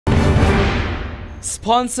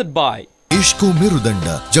Sponsored by देशको मेरुदण्ड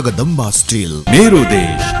Jagadamba steel, मेरो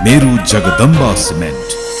देश मेरो Jagadamba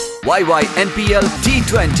cement. YYNPL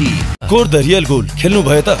T20 core the real goal खेल्नु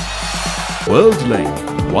भयो त? World link,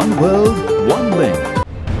 one world, one link।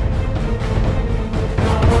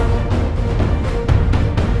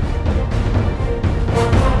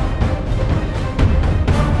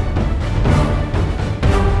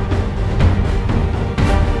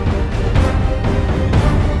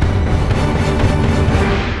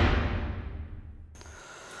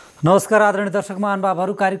 नमस्कार आदरणीय दर्शक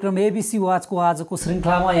महानुभावहरू, कार्यक्रम एबीसी वाचको आजको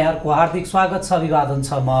श्रृङ्खलामा यहाँहरूको हार्दिक स्वागत छ। अभिवादन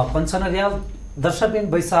छ। म कञ्चन अरियाल। दर्शकबिन,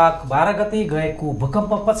 वैशाख 12 गते गएको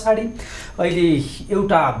भूकम्प पछाडि अहिले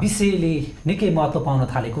एउटा विषयले निकै महत्त्व पाउन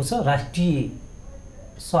थालेको छ, राष्ट्रिय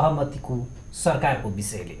सहमतिको सरकारको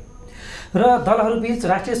विषयले। र दलहरूबीच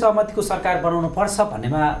राष्ट्रिय सहमतिको सरकार बनाउनु पर्छ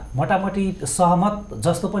भन्नेमा मोटामोटी सहमत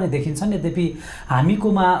जस्तो पनि देखिन्छन्। यद्यपि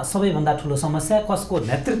हामीकोमा सबैभन्दा ठुलो समस्या कसको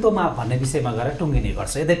नेतृत्वमा भन्ने विषयमा गएर टुङ्गिने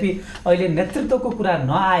गर्छ। यद्यपि अहिले नेतृत्वको कुरा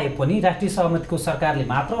नआए पनि राष्ट्रिय सहमतिको सरकारले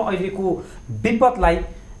मात्र अहिलेको विपदलाई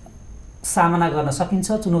सामना गर्न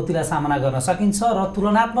सकिन्छ, चुनौतीलाई सामना गर्न सकिन्छ। र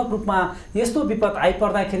तुलनात्मक रूपमा यस्तो विपद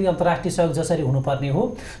आइपर्दाखेरि अन्तर्राष्ट्रिय सहयोग जसरी हुनुपर्ने हो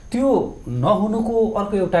त्यो नहुनुको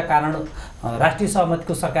अर्को एउटा कारण राष्ट्रिय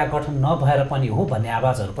सहमतिको सरकार गठन नभएर पनि हो भन्ने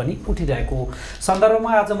आवाजहरू पनि उठिरहेको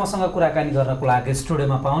सन्दर्भमा आज मसँग कुराकानी गर्नको लागि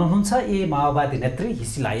स्टुडियोमा पाउनुहुन्छ माओवादी नेत्री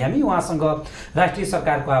हिसिला यामी। उहाँसँग राष्ट्रिय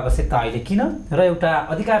सरकारको आवश्यकता अहिले किन र एउटा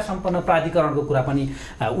अधिकार सम्पन्न प्राधिकरणको कुरा पनि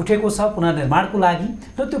उठेको छ पुनर्निर्माणको लागि,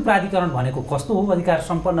 र त्यो प्राधिकरण भनेको कस्तो हो, अधिकार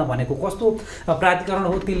सम्पन्न भनेको कस्तो प्राधिकरण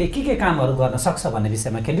हो, त्यसले के कामहरू गर्न सक्छ भन्ने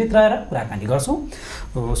विषयमा केन्द्रित रहेर कुराकानी गर्छौँ।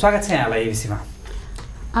 स्वागत छ यहाँलाई एबीसीमा।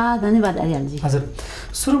 धन्यवाद अरियालजी। हजुर,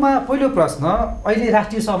 सुरुमा पहिलो प्रश्न, अहिले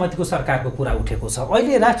राष्ट्रिय सहमतिको सरकारको कुरा उठेको छ।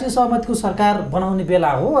 अहिले राष्ट्रिय सहमतिको सरकार बनाउने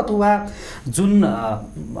बेला हो अथवा जुन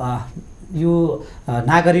यो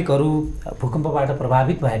नागरिकहरू भूकम्पबाट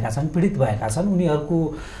प्रभावित भएका छन्, पीडित भएका छन्, उनीहरूको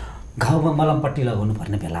घाउमा मलमपट्टी लगाउनु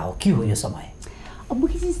पर्ने बेला हो? के हो यो समय? अब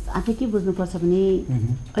मुख्य चिज आफै के बुझ्नुपर्छ भने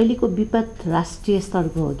अहिलेको विपद राष्ट्रिय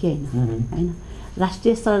स्तरको हो कि होइन?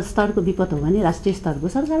 राष्ट्रिय स्तरको विपद हो भने राष्ट्रिय स्तरको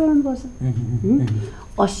सरकार बनाउनुपर्छ।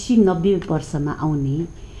 80-90 वर्षमा आउने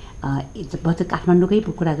काठमाडौँकै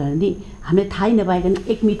कुरा गर्ने नि, हामीले थाहै नपाइकन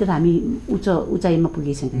 1 मिटर हामी उचाइमा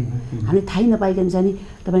पुगेछौँ। हामीले थाहै नपाइकन चाहिँ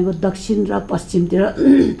तपाईँको दक्षिण र पश्चिमतिर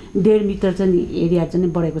 1.5 मिटर चाहिँ एरिया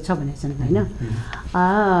चाहिँ बढेको छ भनेको छन् होइन?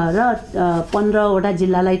 र 15वटा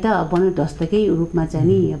जिल्लालाई त वनध्वस्तकै रूपमा चाहिँ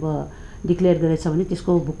नि अब डिक्लेयर गरेछ भने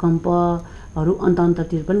त्यसको भूकम्पहरू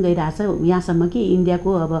अन्ततिर पनि गइरहेछ। यहाँसम्म कि इन्डियाको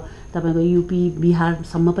अब तपाईँको युपी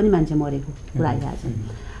बिहारसम्म पनि मान्छे मरेको कुरा आइरहेछ।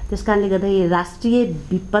 त्यस कारणले गर्दा राष्ट्रिय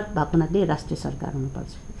विपद भएको हुनाले राष्ट्रिय सरकार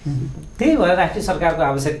हुनुपर्छ। त्यही भएर राष्ट्रिय सरकारको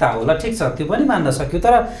आवश्यकता होला, ठिक छ, त्यो पनि मान्न सक्यो।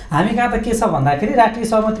 तर हामी कहाँ त के छ भन्दाखेरि राष्ट्रिय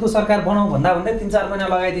सहमतिको सरकार बनाऊ भन्दै 3-4 महिना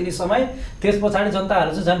लगाइदिने समय, त्यस पछाडि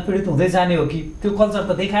जनताहरू चाहिँ झन् पीडित हुँदै जाने हो कि? त्यो कल्चर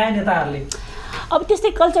त देखाए नेताहरूले। अब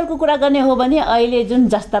त्यस्तै कल्चरको कुरा गर्ने हो भने अहिले जुन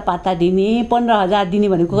जस्ता पाता दिने 15,000 दिने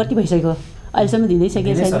भनेको कति भइसक्यो? अहिलेसम्म दिँदै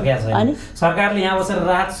सकेको छैन। अनि सरकारले यहाँ बसेर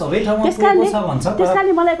राहत सबै ठाउँमा पुगेको छ भन्छ।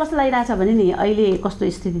 त्यसकारणले मलाई कस्तो लागिरहेछ भने नि, अहिले कस्तो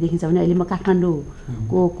स्थिति देखिन्छ भने अहिले म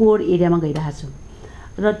काठमाडौँको कोर एरियामा गइरहेको छु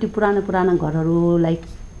र त्यो पुरानो घरहरूलाई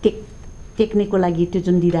टेक्नेको लागि त्यो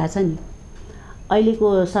जुन दिइरहेछ नि,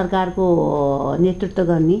 अहिलेको सरकारको नेतृत्व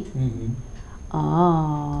गर्ने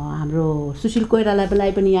हाम्रो सुशील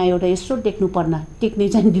कोइरालालाई पनि यहाँ एउटा यसो टेक्ने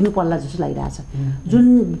चाहिँ दिनु पर्ला जस्तो लागिरहेछ।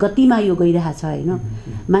 जुन गतिमा यो गइरहेछ होइन,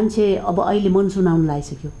 मान्छे अब अहिले मनसुन आउनु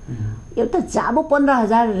लागिसक्यो। एउटा जाबो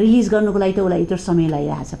 15,000 रिलिज गर्नुको लागि त उसलाई यत्रो समय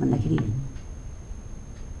लागिरहेछ भन्दाखेरि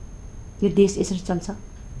यो देश यसरी चल्छ?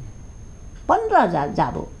 15,000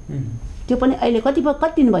 जाबो, त्यो पनि अहिले कति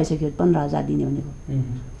दिनु भइसक्यो 15,000 दिने भनेको?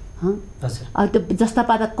 अब त्यो जस्ता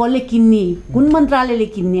पाता कसले किन्ने, कुन मन्त्रालयले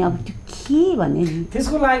किन्ने? अब त्यो के भने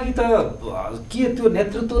त्यसको लागि त के त्यो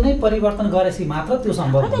नेतृत्व नै परिवर्तन गरेपछि मात्र त्यो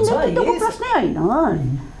सम्भव हुन्छ? प्रश्नै होइन।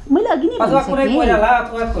 मैले अघि नै अथवा कुनै कोइराला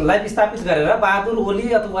अथवा कसलाई विस्थापित गरेर बहादुर ओली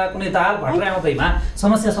अथवा कुनै दाल भट्टराई आउँदैमा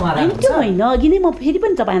समस्या समाधान हुन्छ? त्यो होइन। अघि नै म फेरि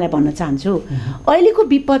पनि तपाईँलाई भन्न चाहन्छु, अहिलेको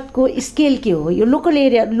विपदको स्केल के हो? यो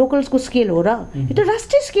लोकलको स्केल हो र यो त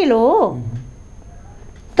राष्ट्रिय स्केल हो।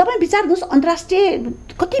 तपाईँ विचार गर्नुहोस्, अन्तर्राष्ट्रिय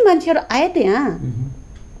कति मान्छेहरू आए त यहाँ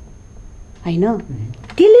होइन?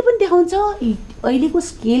 त्यसले पनि देखाउँछ अहिलेको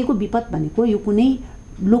स्केलको विपद भनेको यो कुनै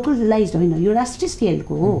लोकलाइज होइन, यो राष्ट्रिय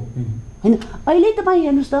स्केलको हो होइन? अहिले तपाईँ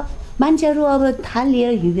हेर्नुहोस् त, मान्छेहरू अब थाल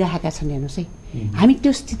लिएर हिँडिरहेका छन्। हेर्नुहोस् है, हामी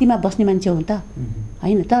त्यो स्थितिमा बस्ने मान्छे हो त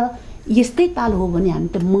होइन? तर यस्तै ताल हो भने हामी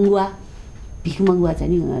त भिख मङ्गुवा चाहिँ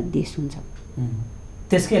नि देश हुन्छ।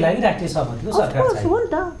 त्यसकै लागि राष्ट्रिय सहमतिको सरकार हो नि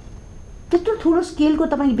त। त्यत्रो ठुलो स्केलको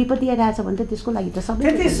तपाईँ विपत्ति आइरहेछ भने त त्यसको लागि त सबै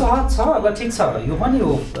त्यति सहज छ। अब ठिक छ, यो पनि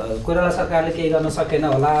हो कोइराला सरकारले केही गर्न सकेन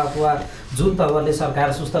होला, अथवा जुन तवरले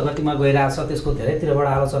सरकार सुस्त गतिमा गइरहेछ त्यसको धेरैतिरबाट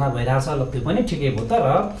आलोचना भइरहेछ, ल त्यो पनि ठिकै हो। तर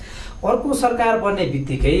अर्को सरकार बन्ने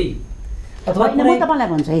बित्तिकै अथवा म तपाईँलाई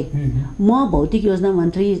भन्छु है, म भौतिक योजना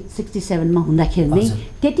मन्त्री 67 हुँदाखेरि नै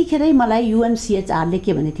त्यतिखेरै मलाई UNCHR-ले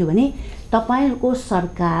के भनेको थियो भने तपाईँहरूको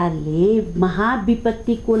सरकारले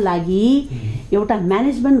महाविपत्तिको लागि एउटा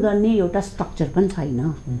म्यानेजमेन्ट गर्ने एउटा स्ट्रक्चर पनि छैन,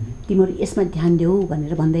 तिमीहरू यसमा ध्यान देऊ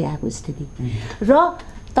भनेर भन्दै आएको स्थिति। र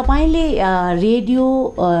तपाईँले रेडियो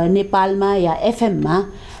नेपालमा या FM-मा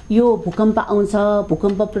यो भूकम्प आउँछ,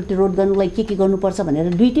 भूकम्प प्रतिरोध गर्नुको लागि के गर्नुपर्छ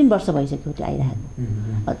भनेर 2-3 वर्ष भइसक्यो त्यो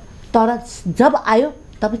आइरहेको। तर जब आयो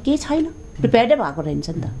तब केही छैन, प्रिपेयर्डै भएको रहन्छ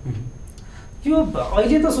नि त। यो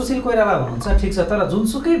अहिले त सुशील कोइराला हुनुहुन्छ ठिक छ, तर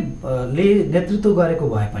जुनसुकैले नेतृत्व गरेको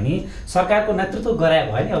भए पनि सरकारको नेतृत्व गराए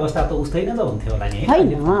भए नि अवस्था त उस्तै नै त हुन्थ्यो होला नि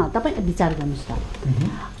होइन। तपाईँ विचार गर्नुहोस् त,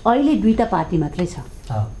 अहिले 2टा पार्टी मात्रै छ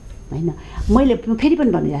होइन। मैले फेरि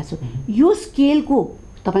पनि भनिरहेको छु, यो स्केलको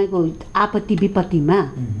तपाईँको आपत्ति विपत्तिमा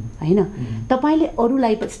होइन तपाईँले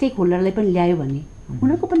अरूलाई स्टेक होल्डरलाई पनि ल्यायो भने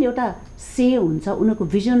उनीहरूको पनि एउटा से हुन्छ, उनीहरूको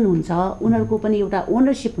भिजन हुन्छ, उनीहरूको पनि एउटा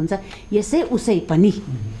ओनरसिप हुन्छ। यसै उसै पनि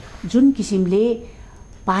जुन किसिमले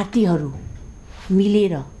पार्टीहरू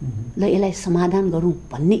मिलेर ल यसलाई समाधान गरौँ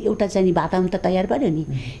भन्ने एउटा चाहिँ नि वातावरण त तयार गर्यो नि।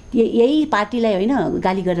 यही पार्टीलाई होइन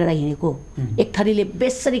गाली गरेर हिँडेको, एक थरीले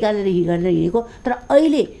बेसरी गाली गरेर हिँडेको। तर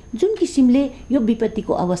अहिले जुन किसिमले यो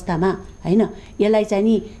विपत्तिको अवस्थामा होइन यसलाई चाहिँ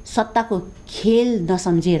नि सत्ताको खेल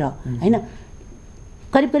नसम्झेर होइन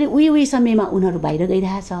करिब उही समयमा उनीहरू बाहिर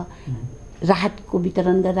गइरहेछ, राहतको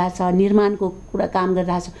वितरण गरिरहेछ, निर्माणको कुरा काम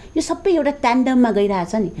गरिरहेछ। यो सबै एउटा ट्यान्डममा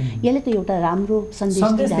गइरहेछ नि, यसले त एउटा राम्रो सन्देश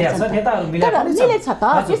दिइरहेछ। तर मिलेछ त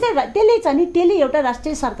त्यसले चाहिँ नि त्यसले एउटा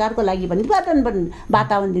राष्ट्रिय सरकारको लागि पनि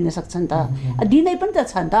वातावरण दिन सक्छ नि त, दिँदै पनि त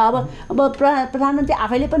छ नि त। अब प्रधानमन्त्री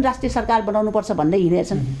आफैले पनि राष्ट्रिय सरकार बनाउनुपर्छ भन्दै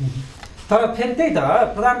हिँडेछन्। तर फेरि त्यही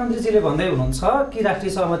त प्रधानमन्त्रीजीले भन्दै हुनुहुन्छ कि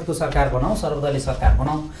राष्ट्रिय सहमतिको सरकार बनाऊ, सर्वदलीय सरकार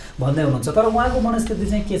बनाऊ भन्दै हुनुहुन्छ। तर उहाँको मनस्थिति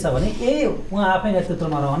चाहिँ के छ भने उहाँ आफै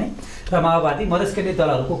नेतृत्वमा रहने र माओवादी मधेसकेन्द्रीय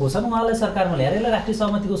दलहरूको घोषणा उहाँलाई सरकारमा ल्याएर यसलाई राष्ट्रिय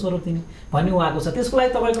सहमतिको स्वरूप दिने भन्ने उहाँको छ। त्यसको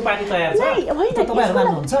लागि तपाईँको पार्टी तयार छ? तपाईँहरू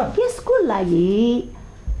मान्नुहुन्छ? त्यसको लागि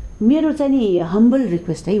मेरो चाहिँ नि हम्बल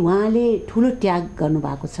रिक्वेस्ट है, उहाँले ठुलो त्याग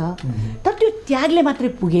गर्नुभएको छ। तर त्यो त्यागले मात्रै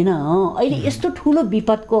पुगेन। अहिले यस्तो ठुलो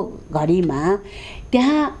विपदको घडीमा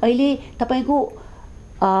त्यहाँ अहिले तपाईँको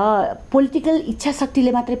पोलिटिकल इच्छा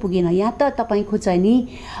शक्तिले मात्रै पुगेन। यहाँ त तपाईँको चाहिँ नि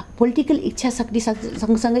पोलिटिकल इच्छा शक्ति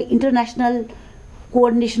सँगसँगै इन्टरनेसनल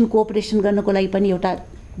कोअर्डिनेसन कोअपरेसन गर्नको लागि पनि एउटा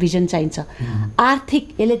भिजन चाहिन्छ।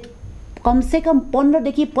 आर्थिक यसले कमसेकम 15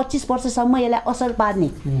 देखि 25 वर्षसम्म यसलाई असर पार्ने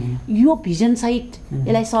यो भिजनसहित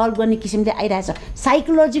यसलाई सल्भ गर्ने किसिमले आइरहेछ।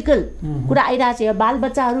 साइकोलोजिकल कुरा आइरहेछ, यो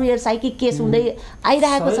बालबच्चाहरू यो साइकिक केस हुँदै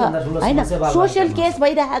आइरहेको छ होइन, सोसियल केस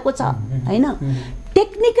भइरहेको छ होइन,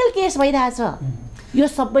 टेक्निकल केस भइरहेछ। यो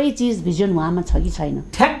सबै चिज भिजन उहाँमा छ कि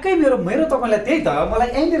छैन? ठ्याक्कै मेरो तपाईँलाई त्यही त मलाई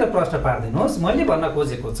यहीँनिर प्रश्न पारिदिनुहोस्। मैले भन्न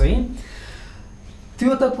खोजेको चाहिँ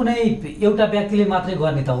त्यो त कुनै एउटा व्यक्तिले मात्रै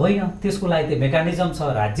गर्ने त होइन, त्यसको लागि त मेकानिजम छ,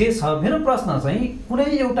 राज्य छ। मेरो प्रश्न चाहिँ कुनै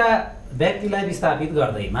एउटा व्यक्तिलाई विस्थापित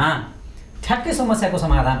गर्दैमा ठ्याक्कै समस्याको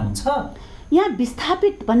समाधान हुन्छ? यहाँ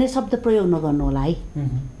विस्थापित भन्ने शब्द प्रयोग नगर्नु होला है।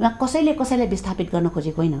 यहाँ कसैलाई विस्थापित गर्न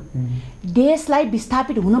खोजेको होइन, देशलाई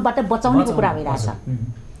विस्थापित हुनबाट बचाउनेको कुरा भइरहेछ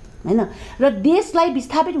होइन। र देशलाई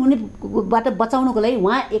विस्थापित हुनेबाट बचाउनको लागि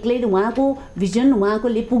उहाँ एक्लैले उहाँको भिजन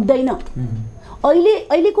उहाँकोले पुग्दैन।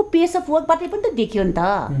 अहिलेको पेस अफ वर्कबाटै पनि त देखियो नि त,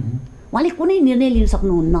 उहाँले कुनै निर्णय लिन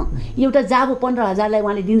सक्नुहुन्न। एउटा जाबो 15,000लाई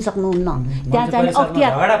उहाँले दिन सक्नुहुन्न। त्यहाँ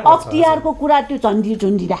चाहिँ अख्तियारको कुरा त्यो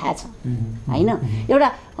झन्डिरहेछ होइन। एउटा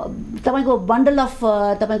तपाईँको बन्डल अफ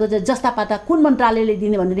तपाईँको जस्ता पाता कुन मन्त्रालयले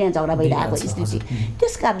दिने भनेर यहाँ झगडा भइरहेको स्थिति।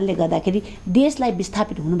 त्यस कारणले गर्दाखेरि देशलाई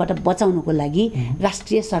विस्थापित हुनुबाट बचाउनुको लागि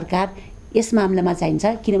राष्ट्रिय सरकार यस मामलामा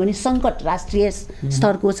चाहिन्छ, किनभने सङ्कट राष्ट्रिय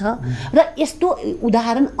स्तरको छ र यस्तो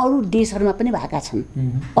उदाहरण अरू देशहरूमा पनि भएका छन्।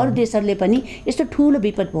 अरू देशहरूले पनि यस्तो ठुलो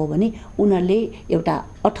विपद भयो भने उनीहरूले एउटा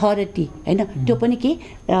अथोरिटी होइन, त्यो पनि के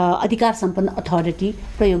अधिकार सम्पन्न अथोरिटी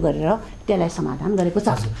प्रयोग गरेर त्यसलाई समाधान गरेको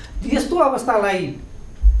छ। यस्तो अवस्थालाई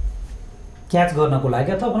क्याच गर्नको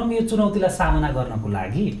लागि अथवा भनौँ यो चुनौतीलाई सामना गर्नको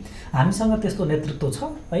लागि हामीसँग त्यस्तो नेतृत्व छ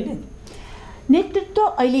अहिले? नेतृत्व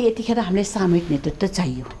अहिले यतिखेर हामीलाई सामूहिक नेतृत्व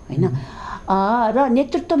चाहियो होइन। र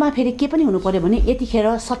नेतृत्वमा फेरि के पनि हुनु पर्यो भने यतिखेर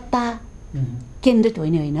सत्ता केन्द्रित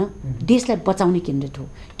होइन, देशलाई बचाउने केन्द्रित हो।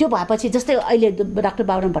 त्यो भएपछि जस्तै अहिले डाक्टर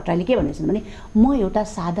बाबुराम भट्टराईले के भनेछन् भने म एउटा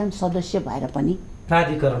साधारण सदस्य भएर पनि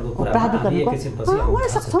प्राधिकरणको हुन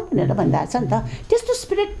सक्छौँ भनेर भनिरहेको छ नि त। त्यस्तो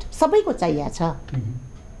स्पिरिट सबैको चाहिएको छ।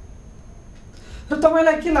 र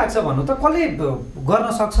तपाईँलाई के लाग्छ भन्नु त कसले गर्न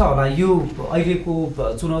सक्छ होला यो अहिलेको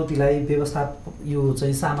चुनौतीलाई व्यवस्था यो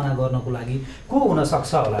चाहिँ सामना गर्नको लागि को हुन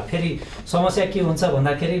सक्छ होला? फेरि समस्या के हुन्छ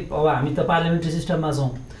भन्दाखेरि अब हामी त पार्लियामेन्ट्री सिस्टममा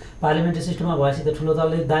छौँ। पार्लियामेन्ट्री सिस्टममा भएपछि त ठुलो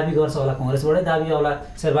दलले दाबी गर्छ होला, कङ्ग्रेसबाटै दाबी होला।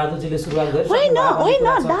 शेरबहादुरजीले सुरुवात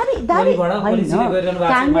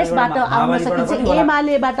काङ्ग्रेसबाट आउन सकिन्छ,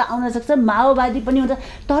 एमालेबाट आउन सक्छ, माओवादी पनि हुन्छ।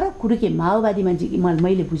 तर कुरो के माओवादीमा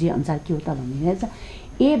मैले बुझेअनुसार के हो त भन्ने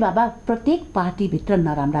ए बाबा प्रत्येक पार्टीभित्र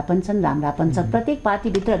नराम्रा पनि छन्, राम्रा पनि छन्। प्रत्येक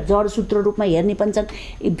पार्टीभित्र जडसूत्र रूपमा हेर्ने पनि छन्,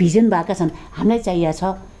 भिजन भएका छन्। हामीलाई चाहिएको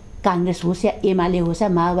छ काङ्ग्रेस होस् या एमाले होस् या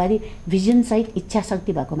माओवादी भिजनसहित इच्छा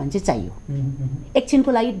शक्ति भएको मान्छे चाहियो।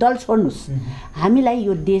 एकछिनको लागि दल छोड्नुहोस्, हामीलाई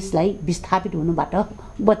यो देशलाई विस्थापित हुनुबाट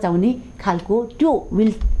बचाउने खालको त्यो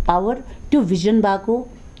विल पावर, त्यो भिजन भएको,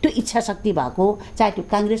 त्यो इच्छा शक्ति भएको, चाहे त्यो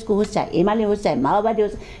काङ्ग्रेसको होस्, चाहे एमाले होस्, चाहे माओवादी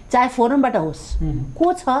होस्, चाहे फोरमबाट होस्,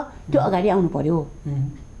 को छ त्यो अगाडि आउनु पर्यो।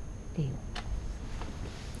 त्यही हो।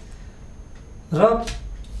 र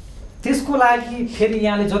त्यसको लागि फेरि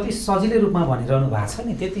यहाँले जति सजिलै रूपमा भनिरहनु भएको छ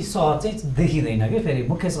नि त्यति सहज चाहिँ देखिँदैन कि। फेरि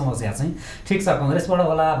मुख्य समस्या चाहिँ ठिक छ कङ्ग्रेसबाट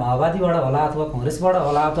होला, माओवादीबाट होला, अथवा कङ्ग्रेसबाट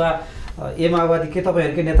होला, अथवा माओवादी के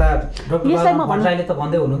तपाईँहरूकै नेता डाक्टर बाबा भट्टराईले त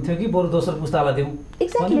भन्दै हुनुहुन्थ्यो कि बरु दोस्रो पुस्तालाई दिउँ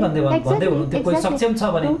भन्दै हुनुहुन्थ्यो, कोही सक्षम छ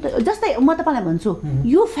भने। जस्तै म तपाईँलाई भन्छु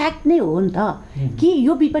यो फ्याक्ट नै हो नि त कि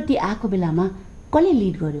यो विपत्ति आएको बेलामा कसले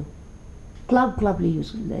लिड गर्यो? क्लबले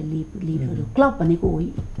लिड गर्यो। क्लब भनेको हो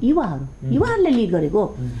युवाहरूले लिड गरेको।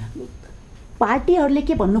 पार्टीहरूले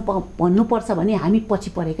के भन्नुपर्छ भने हामी पछि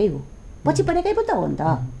परेकै हो, पछि परेकै पो त हो नि त।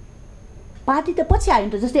 पार्टी त पछि आयो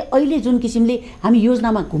नि त। जस्तै अहिले जुन किसिमले हामी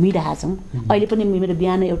योजनामा घुमिरहेछौँ, अहिले पनि मेरो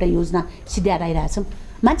बिहान एउटा योजना सिद्ध्याएर आइरहेछौँ,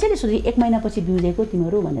 मान्छेले सोचे 1 महिनापछि बिउजेको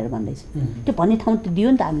तिमीहरू भनेर भन्दैछ। त्यो भन्ने ठाउँ त दियो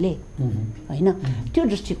नि त हामीले, होइन? त्यो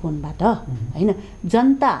दृष्टिकोणबाट होइन,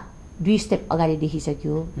 जनता 2 स्टेप अगाडि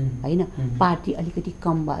देखिसक्यो, होइन? पार्टी अलिकति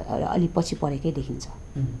कम अलि पछि परेकै देखिन्छ,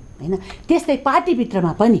 होइन? त्यस्तै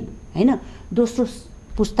पार्टीभित्रमा पनि होइन दोस्रो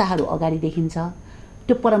पुस्ताहरू अगाडि देखिन्छ।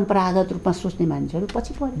 त्यो परम्परागत रूपमा सोच्ने मान्छेहरू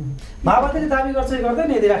पछि पऱ्यो। माओवादीले दाबी गर्छ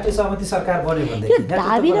गर्दैन यदि राष्ट्रिय सहमति सरकार बन्यो भने? त्यो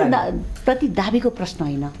दाबी र प्रति दाबीको प्रश्न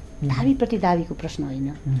होइन, दाबी प्रति दाबीको प्रश्न होइन।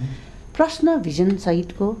 प्रश्न भिजन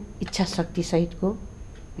सहितको, इच्छा शक्ति सहितको,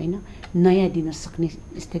 होइन, नयाँ दिन सक्ने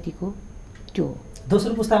स्थितिको त्यो।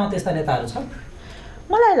 दोस्रो पुस्तामा त्यस्ता नेताहरू छन्?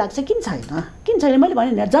 मलाई लाग्छ किन छैन मैले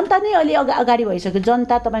भने नि जनता नै अहिले अगाडि भइसक्यो।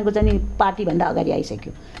 जनता तपाईँको चाहिँ पार्टीभन्दा अगाडि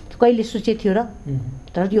आइसक्यो। कहिले सोचे थियो र?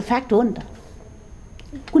 तर यो फ्याक्ट हो नि त।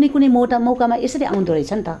 कुनै मौकामा यसरी आउँदो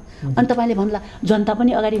रहेछ नि त। अनि तपाईँले भन्ला जनता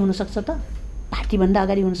पनि अगाडि हुनसक्छ त, पार्टीभन्दा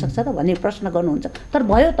अगाडि हुनसक्छ त भन्ने प्रश्न गर्नुहुन्छ। तर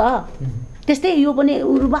भयो त, त्यस्तै यो पनि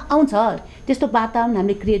रूपमा आउँछ। त्यस्तो वातावरण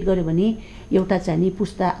हामीले क्रिएट गर्यो भने एउटा चाहिँ नि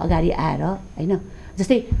पुस्ता अगाडि आएर, होइन?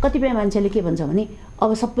 जस्तै कतिपय मान्छेले के भन्छ भने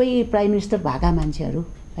अब सबै प्राइम मिनिस्टर भएका मान्छेहरू,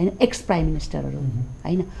 होइन, एक्स प्राइम मिनिस्टरहरू,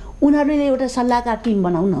 होइन, उनीहरूले एउटा सल्लाहकार टिम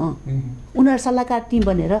बनाऊ न। उनीहरू सल्लाहकार टिम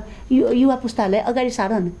बनेर युवा पुस्तालाई अगाडि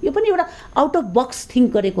सारन। यो पनि एउटा आउट अफ बक्स थिङ्क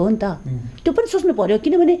गरेको हो नि त। त्यो पनि सोच्नु पर्यो,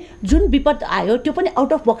 किनभने जुन विपद आयो त्यो पनि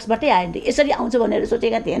आउट अफ बक्सबाटै आयो नि त। यसरी आउँछ भनेर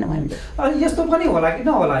सोचेका थिएन हामीले। यस्तो पनि होला कि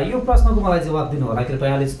नहोला यो प्रश्नको मलाई जवाब दिनु होला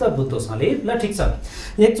कृपयाले त बुद्धोसँगले। ल ठिक छ,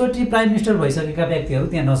 एकचोटि प्राइम मिनिस्टर भइसकेका व्यक्तिहरू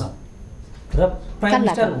त्यहाँ नजाउँ र प्राइम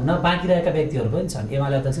मिनिस्टर हुन बाँकी रहेका व्यक्तिहरू पनि छन्।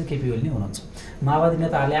 एमाले अध्यक्ष केपी ओली नै हुनुहुन्छ। माओवादी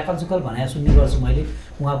नेताहरूले आकलचुकल भने सुन्ने गर्छु मैले,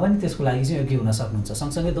 उहाँ पनि त्यसको लागि चाहिँ योग्य हुन सक्नुहुन्छ।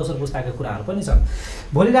 सँगसँगै दोस्रो पुस्ताका कुराहरू पनि छन्।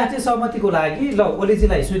 भोलि राष्ट्रिय सहमतिको लागि ल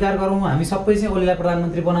ओलीजीलाई स्वीकार गरौँ, हामी सबै चाहिँ ओलीलाई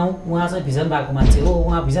प्रधानमन्त्री बनाऊँ, उहाँ चाहिँ भिजन भएको मान्छे हो,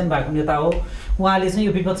 उहाँ भिजन भएको नेता हो, उहाँले चाहिँ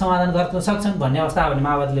यो विपद समाधान गर्न सक्छन् भन्ने अवस्था आयो भने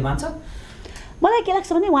माओवादीले मान्छ? मलाई के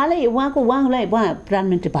लाग्छ भने उहाँलाई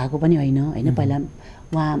प्रधानमन्त्री भएको पनि होइन, पहिला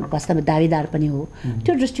उहाँ वास्तवमा दावेदार पनि हो।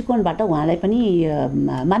 त्यो दृष्टिकोणबाट उहाँलाई पनि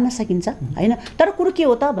मान्न सकिन्छ, होइन? तर कुरो के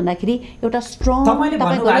हो त भन्दाखेरि एउटा स्ट्रङ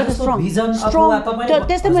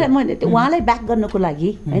त्यस्तै मैले उहाँलाई ब्याक गर्नको लागि,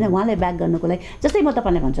 होइन, उहाँलाई ब्याक गर्नको लागि जस्तै म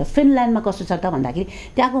तपाईँलाई भन्छु फिनल्यान्डमा कस्तो छ त भन्दाखेरि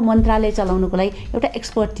त्यहाँको मन्त्रालय चलाउनुको लागि एउटा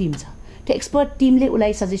एक्सपर्ट टिम छ। त्यो एक्सपर्ट टिमले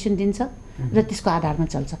उसलाई सजेसन दिन्छ र त्यसको आधारमा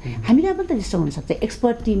चल्छ। हामीलाई पनि त त्यस्तो हुनसक्छ,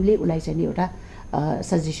 एक्सपर्ट टिमले उसलाई चाहिँ एउटा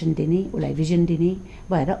सजेसन दिने, उसलाई भिजन दिने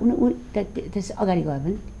भएर त्यस अगाडि गयो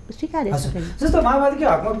भने स्वीकार। जस्तो माओवादीकै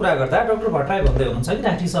हकमा कुरा गर्दा डाक्टर भट्टराई भन्दै हुनुहुन्छ कि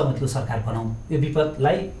राष्ट्रिय सहमतिको सरकार बनाऊ यो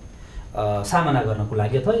विपदलाई सामना गर्नको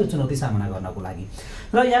लागि अथवा यो चुनौती सामना गर्नको लागि।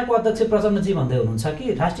 र यहाँको अध्यक्ष प्रचण्डजी भन्दै हुनुहुन्छ कि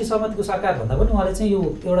राष्ट्रिय सहमतिको सरकार भन्दा पनि उहाँले चाहिँ यो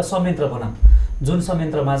एउटा संयन्त्र बनाऊ, जुन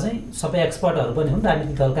संयन्त्रमा चाहिँ सबै एक्सपर्टहरू पनि हुन्,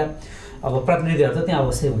 राजनीतिक दलका अब प्रतिनिधिहरू त त्यहाँ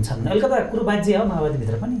अवश्य हुन्छन्। अलिकता कुरो बाज्य हो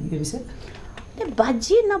माओवादीभित्र पनि यो विषय?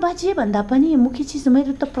 बाज्य नबाज्य भन्दा पनि मुख्य चिज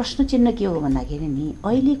मेरो त प्रश्न चिन्ह के हो भन्दाखेरि नि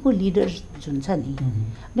अहिलेको लिडर्स जुन छ नि,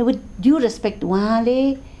 विथ ड्यु रेस्पेक्ट उहाँले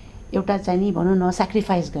एउटा चाहिँ नि भनौँ न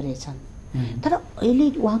सेक्रिफाइस गरेछन्। तर अहिले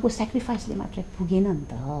उहाँको सेक्रिफाइसले मात्रै पुगेन नि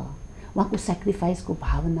त। उहाँको सेक्रिफाइसको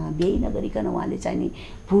भावना व्यय नगरिकन उहाँले चाहिँ नि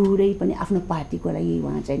पुरै पनि आफ्नो पार्टीको लागि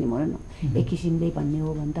उहाँ चाहिँ नि भनौँ न एक किसिमले भन्ने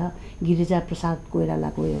हो भने त गिरिजा प्रसाद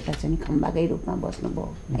कोइरालाको एउटा चाहिँ खम्बाकै रूपमा बस्नुभयो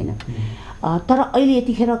होइन। तर अहिले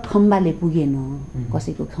यतिखेर खम्बाले पुगेन,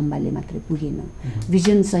 कसैको खम्बाले मात्रै पुगेन।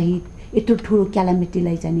 भिजनसहित यत्रो ठुलो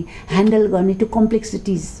क्यालामिटीलाई चाहिँ नि ह्यान्डल गर्ने त्यो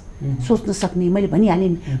कम्प्लेक्सिटिज सोच्न सक्ने, मैले भनिहालेँ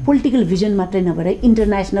नि पोलिटिकल भिजन मात्रै नभएर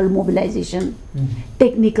international mobilisation,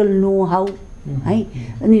 technical know how है,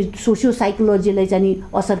 अनि सोसियो साइकोलोजीलाई चाहिँ नि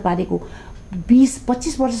असर पारेको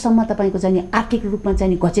 20-25 वर्षसम्म तपाईँको चाहिँ नि आर्थिक रूपमा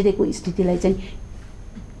चाहिँ घचेरेको स्थितिलाई चाहिँ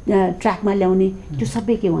ट्र्याकमा ल्याउने त्यो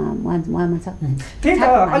सबै के उहाँमा छ। त्यही त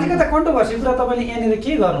अलिकति कन्ट्रोभर्सी कुरा तपाईँले यहाँनिर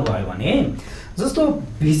के गर्नुभयो भने जस्तो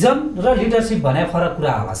भिजन र लिडरसिप भने फरक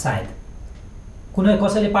कुरा होला सायद। कुनै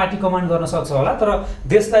कसैले पार्टी कमान्ड गर्न सक्छ होला, तर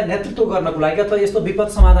देशलाई नेतृत्व गर्नको लागि अथवा यस्तो विपद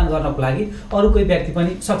समाधान गर्नको लागि अरू कोही व्यक्ति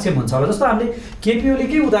पनि सक्षम हुन्छ होला। जस्तो हामीले केपी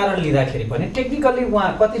ओलीकै उदाहरण लिँदाखेरि पनि टेक्निकल्ली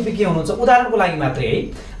उहाँ कति विज्ञ हुनुहुन्छ उदाहरणको लागि मात्रै है,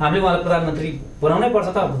 हामीले उहाँलाई प्रधानमन्त्री बनाउनै पर्छ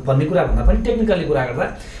त भन्ने कुरा भन्दा पनि टेक्निकल्ली कुरा गर्दा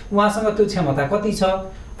उहाँसँग त्यो क्षमता कति छ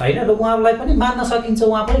होइन, र उहाँलाई पनि मान्न सकिन्छ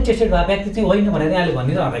उहाँ पनि टेस्टेड भए व्यक्ति चाहिँ होइन भनेर यहाँले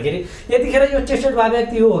भनिरहँदाखेरि यतिखेर यो टेस्टेड भए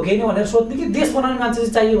व्यक्ति हो कि होइन भनेर सोध्ने कि देश बनाउने मान्छे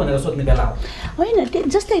चाहिँ चाहियो भनेर सोध्ने बेला हो होइन।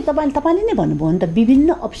 जस्तै तपाईँले नै भन्नुभयो नि त विभिन्न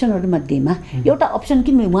अप्सनहरूमध्येमा एउटा अप्सन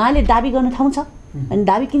किन उहाँले दाबी गर्न ठाउँ छ, अनि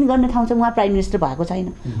दाबी किन गर्ने ठाउँ छ, उहाँ प्राइम मिनिस्टर भएको छैन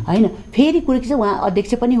होइन। फेरि कुरो के छ उहाँ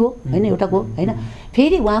अध्यक्ष पनि हो होइन एउटाको होइन।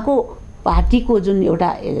 फेरि उहाँको पार्टीको जुन एउटा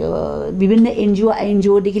विभिन्न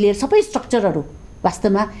एनजिओदेखि लिएर सबै स्ट्रक्चरहरू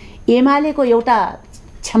वास्तवमा एमालेको एउटा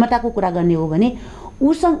क्षमताको कुरा गर्ने हो भने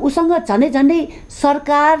उसँग झन्डै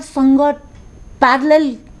सरकारसँग प्यारलल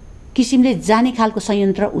किसिमले जाने खालको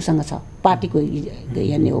संयन्त्र उसँग छ पार्टीको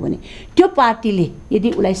हेर्ने हो भने। त्यो पार्टीले यदि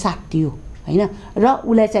उसलाई साथ दियो होइन र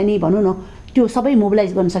उसलाई चाहिँ नि भनौँ न त्यो सबै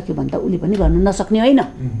मोबिलाइज गर्न सक्यो भने त उसले पनि गर्न नसक्ने होइन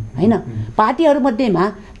होइन। पार्टीहरूमध्येमा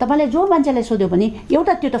तपाईँले जो मान्छेलाई सोध्यो भने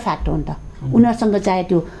एउटा त्यो त फ्याक्ट हो नि त, उनीहरूसँग चाहे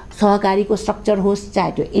त्यो सहकारीको स्ट्रक्चर होस्,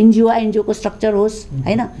 चाहे त्यो एनजिओको स्ट्रक्चर होस्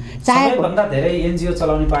होइन, चाहे सबैभन्दा धेरै एनजिओ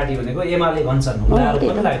चलाउने पार्टी भनेको एमाले भन्छन्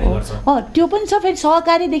त्यो पनि छ। फेरि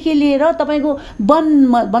सहकारीदेखि लिएर तपाईँको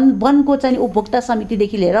वनको चाहिँ उपभोक्ता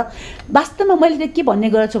समितिदेखि लिएर वास्तवमा मैले के भन्ने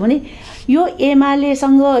गर्छु भने यो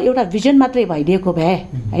एमालेसँग एउटा भिजन मात्रै भइदिएको भए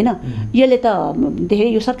होइन यसले त धेरै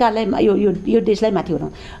यो सरकारलाई यो देशलाई माथि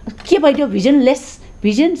उठाउनु के भइदियो,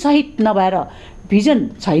 भिजन सहित नभएर भिजन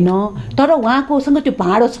छैन तर उहाँकोसँग त्यो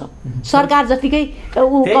भाँडो छ, सरकार जतिकै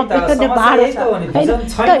भाँडो छ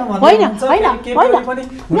होइन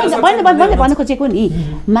भन्न खोजेको नि।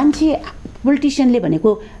 मान्छे पोलिटिसियनले भनेको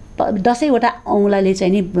 10वटा औँलाले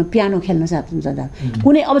चाहिँ नि पियानो खेल्न सक्नुहुन्छ।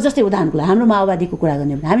 कुनै अब जस्तै उदाहरणको लागि हाम्रो माओवादीको कुरा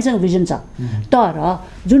गर्ने भने हामीसँग भिजन छ तर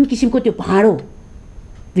जुन किसिमको त्यो भाँडो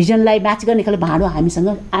भिजनलाई म्याच गर्ने खालको भाँडो हामीसँग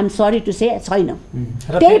आइएम सरी टु से छैन।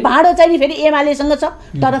 त्यही भाँडो चाहिँ नि फेरि एमालेसँग छ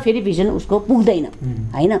तर फेरि भिजन उसको पुग्दैन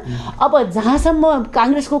होइन। अब जहाँसम्म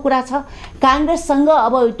काङ्ग्रेसको कुरा छ, काङ्ग्रेससँग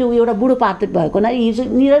अब त्यो एउटा बुढो पार्टी भएको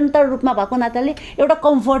निरन्तर रूपमा भएको नाताले एउटा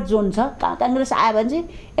कम्फर्ट जोन छ। काङ्ग्रेस आयो भने चाहिँ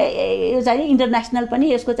यो चाहिँ इन्टरनेसनल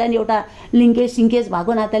पनि यसको चाहिँ एउटा सिङ्केज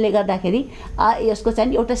भएको नाताले गर्दाखेरि यसको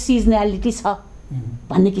चाहिँ एउटा सिजनालिटी छ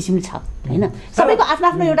भन्ने किसिमले छ होइन। सबैको आफ्नो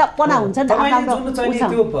आफ्नो एउटा पना हुन्छ नि त।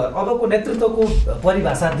 अबको नेतृत्वको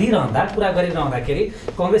परिभाषा दिइरहँदा कुरा गरिरहँदाखेरि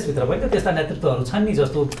कङ्ग्रेसभित्र पनि त त्यस्ता नेतृत्वहरू छन् नि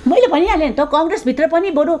जस्तो मैले भनिहालेँ नि त। कङ्ग्रेसभित्र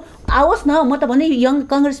पनि बरु आओस् न, म त भने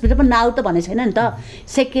यङ कङ्ग्रेसभित्र पनि नआउ त भने छैन नि त।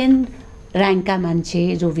 सेकेन्ड ऱ्याङ्कका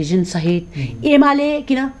मान्छे जो भिजन सहित एमाले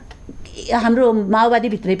किन हाम्रो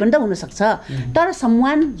माओवादीभित्रै पनि त हुनसक्छ तर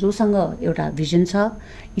समवान जोसँग एउटा भिजन छ,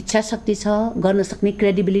 इच्छा शक्ति छ, गर्न सक्ने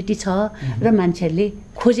क्रेडिबिलिटी छ र मान्छेहरूले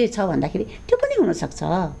खोजेछ भन्दाखेरि त्यो पनि हुनसक्छ।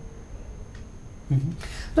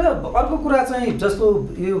 तर अर्को कुरा चाहिँ जस्तो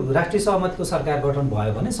यो राष्ट्रिय सहमतिको सरकार गठन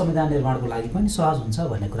भयो भने संविधान निर्माणको लागि पनि सहज हुन्छ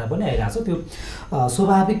भन्ने कुरा पनि आइरहेको छ। त्यो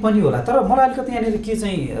स्वाभाविक पनि होला तर मलाई अलिकति यहाँनिर के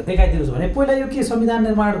चाहिँ देखाइदिनुहोस् भने पहिला यो के संविधान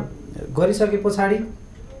निर्माण गरिसके पछाडि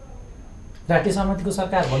राष्ट्रिय सहमतिको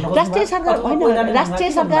सरकार भन्नु राष्ट्रिय सरकार होइन,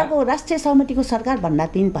 राष्ट्रिय सहमतिको सरकार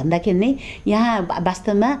भन्दाखेरि नै यहाँ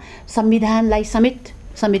वास्तवमा संविधानलाई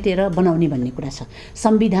समेटेर बनाउने भन्ने कुरा छ।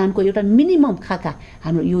 संविधानको एउटा मिनिमम खाका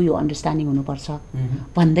हाम्रो यो अन्डरस्ट्यान्डिङ हुनुपर्छ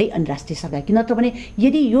भन्दै अनि राष्ट्रिय सरकार कि नत्र भने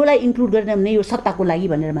यदि योलाई इन्क्लुड गरेन भने यो सत्ताको लागि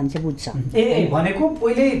भनेर मान्छे बुझ्छ। भनेको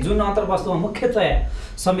पहिले जुन अन्तर्वस्तुमा मुख्यतया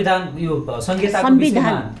संविधान यो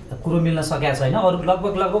संहितामा कुरो मिल्न सकेको छैन, अरू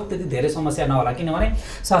लगभग त्यति धेरै समस्या नहोला किनभने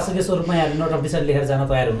शासकीय स्वरूपमा यहाँ नोट अफ डिसिजन लेखेर जान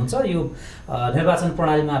तयार हुनुहुन्छ। यो निर्वाचन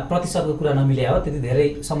प्रणालीमा प्रतिशतको कुरा नमिले हो त्यति धेरै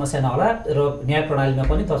समस्या नहोला र न्याय प्रणालीमा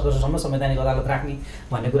पनि 10 वर्षसम्म संवैधानिक अदालत राख्ने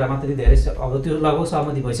भन्ने कुरा मात्रै धेरै अब त्यो लगभग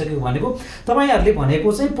सहमति भइसक्यो भनेको तपाईँहरूले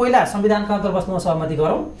भनेको चाहिँ पहिला संविधानका अन्तर्वस्तुमा सहमति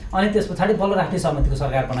गरौँ अनि त्यस पछाडि बल्ल राष्ट्रिय सहमतिको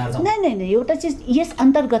सरकार बनाएर जाउँ। नै एउटा चिज यस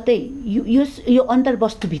अन्तर्गतै यो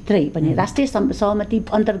अन्तर्वस्तुभित्रै पनि राष्ट्रिय सहमति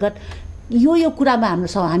अन्तर्गत यो कुरामा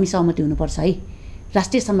हामी सहमति हुनुपर्छ है।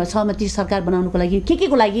 राष्ट्रिय सहमति सरकार बनाउनुको लागि के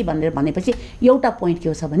को लागि भनेर भनेपछि एउटा पोइन्ट के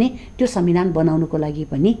हो छ भने त्यो संविधान बनाउनुको लागि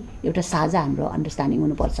पनि एउटा साझा हाम्रो अन्डरस्ट्यान्डिङ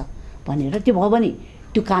हुनुपर्छ भनेर त्यो भयो भने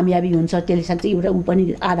त्यो कामयाबी हुन्छ, त्यसले साँच्चै एउटा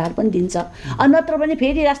पनि आधार पनि दिन्छ। नत्र भने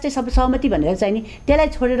फेरि राष्ट्रिय सहमति भनेर चाहिँ नि त्यसलाई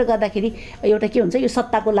छोडेर गर्दाखेरि एउटा के हुन्छ, यो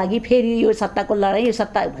सत्ताको लागि फेरि यो सत्ताको लडाइँ, यो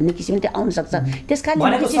सत्ता भन्ने किसिमले आउन सक्छ।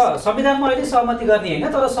 त्यसकारणले संविधानमा अहिले सहमति गर्ने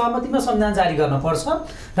होइन, तर सहमतिमा संविधान जारी गर्न पर्छ।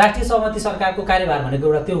 राष्ट्रिय सहमति सरकारको कार्यभार भनेको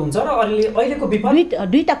एउटा त्यो हुन्छ र अहिलेको विपरीत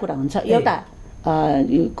दुईटा कुरा हुन्छ। एउटा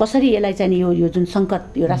कसरी यसलाई चाहिँ यो जुन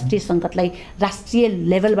सङ्कट, यो राष्ट्रिय सङ्कटलाई राष्ट्रिय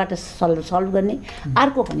लेभलबाट सल्भ गर्ने,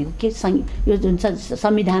 अर्को भनेको के यो जुन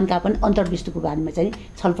संविधानका पनि अन्तर्विष्टुको बारेमा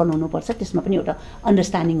चाहिँ छलफल हुनुपर्छ, त्यसमा पनि एउटा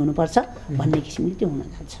अन्डरस्ट्यान्डिङ हुनुपर्छ भन्ने किसिमले त्यो हुन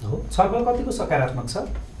जान्छ। छलफल कतिको सकारात्मक छ?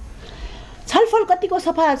 छलफल कतिको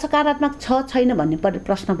सकारात्मक छ छैन भन्ने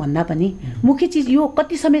प्रश्न भन्दा पनि मुख्य चिज यो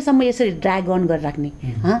कति समयसम्म यसरी ड्र्याग अन गरेर राख्ने।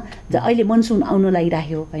 अहिले मनसुन आउन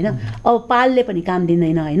लागिराख्यो होइन, अब पालले पनि काम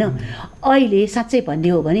दिँदैन होइन। अहिले साँच्चै भन्ने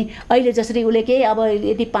हो भने अहिले जसरी उसले के अब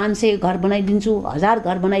यदि 500 घर बनाइदिन्छु, 1000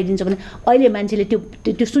 घर बनाइदिन्छु भने अहिले मान्छेले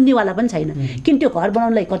त्यो सुन्नेवाला पनि छैन। किन त्यो घर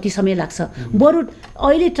बनाउनलाई कति समय लाग्छ? बरु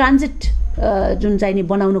अहिले ट्रान्जिट जुन चाहिँ नि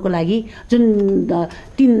बनाउनुको लागि जुन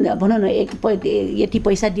भनौँ न यति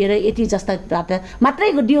पैसा दिएर यति जस्ता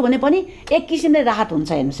मात्रै दियो भने पनि एक किसिमले राहत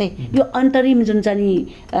हुन्छ। हेर्नुहोस् है, यो अन्तरिम जुन चाहिँ नि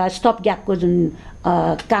स्टप ग्यापको जुन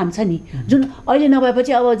काम छ नि, जुन अहिले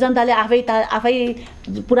नभएपछि अब जनताले आफै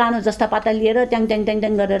पुरानो जस्ता पाता लिएर ट्याङ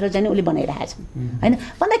गरेर चाहिँ उसले बनाइरहेको छ होइन।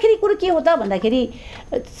 भन्दाखेरि कुरो के हो त भन्दाखेरि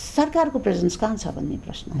सरकारको प्रेजेन्स कहाँ छ भन्ने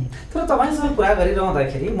प्रश्न आयो। तर तपाईँसँग कुरा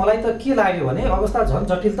गरिरहँदाखेरि मलाई त के लाग्यो भने अवस्था झन्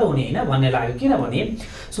जटिल त हुने होइन भन्ने लाग्यो। किनभने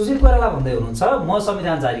सुशील कोइराला भन्दै हुनुहुन्छ म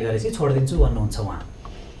संविधान जारी गरेपछि छोडिदिन्छु भन्नुहुन्छ उहाँ।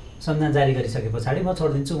 संविधान जारी गरिसके पछाडि म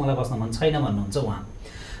छोडिदिन्छु, मलाई बस्न मन छैन भन्नुहुन्छ उहाँ।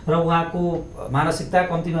 र उहाँको मानसिकता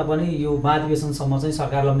कम्तीमा पनि यो महाधिवेशनसम्म चाहिँ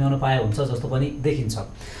सरकार लम्ब्याउन पाए हुन्छ जस्तो पनि देखिन्छ।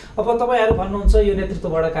 अब तपाईँहरू भन्नुहुन्छ यो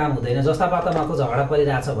नेतृत्वबाट काम हुँदैन, जस्ता पातामा त झगडा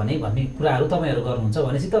परिरहेछ भन्ने कुराहरू तपाईँहरू गर्नुहुन्छ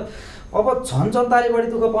भनेपछि त अब झन् जनताले बढी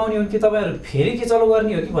दुःख पाउने हो कि तपाईँहरू फेरि के चलो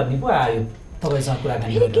गर्ने हो कि भन्ने पो आयो तपाईँसँग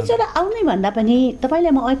कुराकानी। फेरि किचरा आउने भन्दा पनि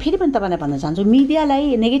तपाईँलाई म फेरि पनि तपाईँलाई भन्न चाहन्छु,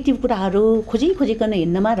 मिडियालाई नेगेटिभ कुराहरू खोजिकन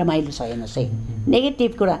हिँड्नमा रमाइलो छ। हेर्नुहोस् है,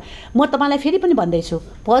 नेगेटिभ कुरा म तपाईँलाई फेरि पनि भन्दैछु,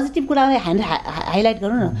 पोजिटिभ कुरालाई हाइलाइट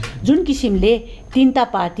गरौँ न। जुन किसिमले 3टा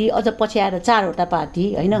पार्टी अझ पछि आएर 4वटा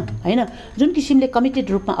पार्टी होइन जुन किसिमले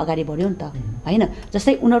कमिटेड रूपमा अगाडि बढ्यो नि त होइन।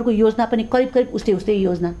 जस्तै उनीहरूको योजना पनि करिब उस्तै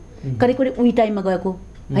योजना, करिब उही टाइममा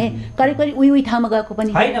गएको है, करिब उही ठाउँमा गएको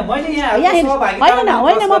पनि होइन। म भनिरहेको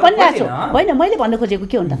छु होइन, मैले भन्न खोजेको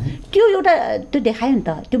के हो नि त, त्यो एउटा त्यो देखायो नि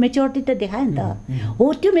त, त्यो मेच्योरिटी त देखायो नि त। हो,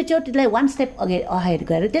 त्यो मेच्योरिटीलाई 1 स्टेप अहेड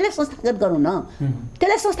गएर त्यसलाई संस्थागत गरौँ न।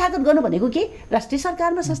 त्यसलाई संस्थागत गर्नु भनेको के, राष्ट्रिय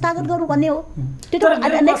सरकारमा संस्थागत गर्नु भन्ने हो। त्यो त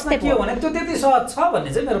नेक्स्ट स्टेप हो भने त्यो त्यति सहज छ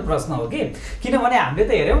भन्ने चाहिँ मेरो प्रश्न हो कि। किनभने हामीले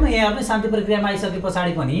त हेऱ्यौँ न यहाँ पनि शान्ति प्रक्रियामा आइसके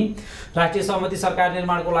पछाडि पनि राष्ट्रिय सहमति सरकार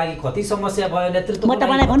निर्माणको लागि कति समस्या भयो, नेतृत्वको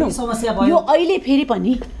लागि समस्या भयो। यो अहिले फेरि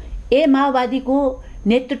पनि माओवादीको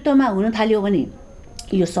नेतृत्वमा हुन थाल्यो भने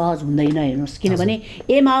यो सहज हुँदैन। हेर्नुहोस्,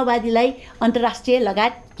 किनभने माओवादीलाई अन्तर्राष्ट्रिय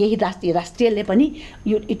लगायत केही राष्ट्रियले पनि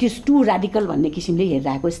यो इट इज टु ऱ्याडिकल भन्ने किसिमले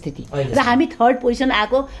हेरिरहेको स्थिति र हामी 3rd पोजिसन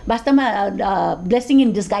आएको वास्तवमा ब्लेसिङ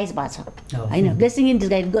इन डिस्गाइज भएको छ होइन। ब्लेसिङ इन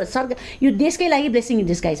डिस्गाइज सरकार यो देशकै लागि ब्लेसिङ इन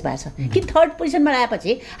डिस्गाइज भएको छ कि 3rd पोजिसनमा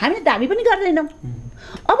आएपछि हामीले दाबी पनि गर्दैनौँ।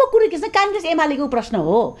 अब कुरो के छ, काङ्ग्रेस एमालेको प्रश्न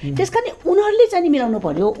हो। त्यसकारण उनीहरूले चाहिँ मिलाउनु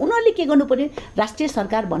पर्यो, उनीहरूले के गर्नु पर्यो, राष्ट्रिय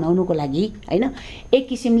सरकार बनाउनुको लागि होइन एक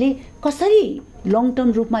किसिमले कसरी लङ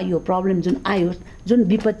टर्म रूपमा यो प्रब्लम जुन आयो, जुन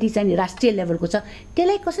विपत्ति चाहिँ राष्ट्रिय लेभलको छ,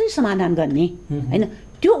 त्यसलाई कसरी समाधान गर्ने होइन,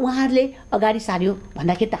 त्यो उहाँहरूले अगाडि सार्यो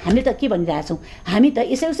भन्दाखेरि त हामीले त के भनिरहेछौँ, हामी त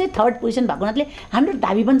यसै 3rd पोजिसन भएको हुनाले हाम्रो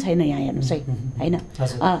दाबी पनि छैन यहाँ। हेर्नुहोस् है होइन,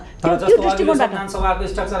 त्यो दृष्टिकोणबाट विधानसभाको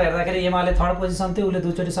स्ट्रक्चर हेर्दाखेरि एमाले 3rd पोजिसन थियो, उसले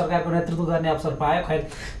 2 चोटि सरकारको नेतृत्व गर्ने अवसर पायो। खैर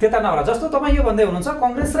त्यता नहोला। जस्तो तपाईँ यो भन्दै हुनुहुन्छ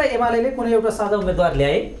कङ्ग्रेस र एमाले कुनै एउटा साझा उम्मेदवार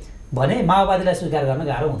ल्याए भने माओवादीलाई स्वीकार गर्न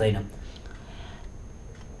गाह्रो हुँदैन।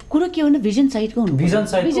 कुरो के हो, भिजन सहितको हुनु, भिजन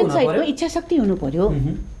सहितको इच्छा शक्ति हुनु पर्यो।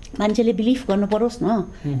 मान्छेले बिलिभ गर्नु परोस्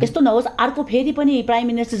न, यस्तो नहोस् अर्को फेरि पनि प्राइम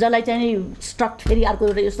मिनिस्टर जसलाई चाहिँ स्ट्रक्ट फेरि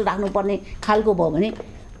अर्को एउटा यस्तो राख्नुपर्ने खालको भयो भने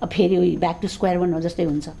फेरि ब्याक टु स्क्वायर 1 हो जस्तै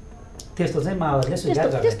हुन्छ। त्यस्तो चाहिँ माओवादीले स्वीकार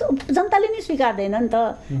गर्दैन, त्यस्तो जनताले नै स्वीकार्दैन नि त,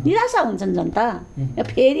 निराशा हुन्छन् जनता,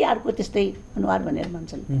 फेरि अर्को त्यस्तै अनुहार भनेर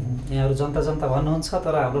मान्छन्। यहाँहरू जनता भन्नुहुन्छ,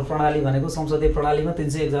 तर हाम्रो प्रणाली भनेको संसदीय प्रणालीमा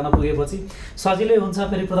 301 जना पुगेपछि सजिलै हुन्छ,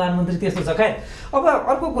 फेरि प्रधानमन्त्री त्यस्तो छ। खैर अब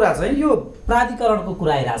अर्को कुरा चाहिँ यो प्राधिकरणको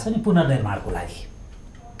कुरा आइरहेछ नि पुनर्निर्माणको लागि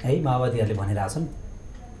है, माओवादीहरूले भनिरहेछन्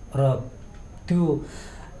र त्यो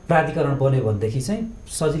प्राधिकरण बन्यो भनेदेखि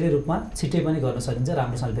चाहिँ सजिलै रूपमा छिट्टै पनि गर्न सकिन्छ,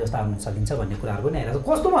 राम्रोसँग व्यवस्थापन सकिन्छ भन्ने कुराहरू पनि आइरहेको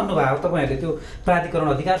छ। कस्तो भन्नुभयो तपाईँहरूले त्यो प्राधिकरण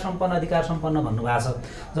अधिकार सम्पन्न भन्नुभएको छ?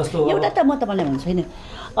 जस्तो एउटा त म तपाईँलाई भन्छु होइन,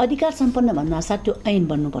 अधिकार सम्पन्न भन्नुसाथ त्यो ऐन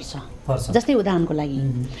बन्नुपर्छ। जस्तै उदाहरणको लागि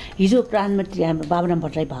हिजो प्रधानमन्त्री बाबुराम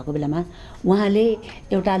भट्टराई भएको बेलामा उहाँले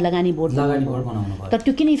एउटा लगानी बोर्ड बनाउनु भयो, तर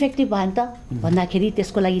त्यो किन इफेक्टिभ भएन त भन्दाखेरि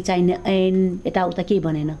त्यसको लागि चाहिने ऐन यताउता केही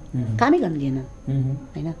बनेन, कामै गर्न दिएन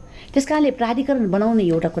होइन। त्यस कारणले प्राधिकरण बनाउने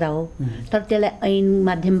एउटा कुरा हो, तर त्यसलाई ऐन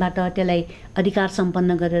माध्यमबाट त्यसलाई अधिकार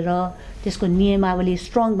सम्पन्न गरेर त्यसको नियमावली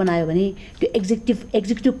स्ट्रङ बनायो भने त्यो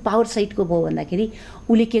एक्जिक्युटिभ पावर सहितको भयो भन्दाखेरि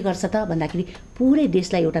उसले के गर्छ त भन्दाखेरि पुरै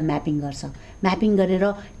देशलाई एउटा म्यापिङ गर्छ। म्यापिङ गरेर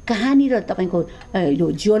कहाँनिर तपाईँको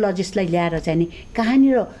यो जियोलोजिस्टलाई ल्याएर चाहिँ नि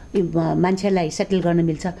कहाँनिर मान्छेलाई सेटल गर्न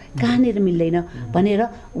मिल्छ, कहाँनिर मिल्दैन भनेर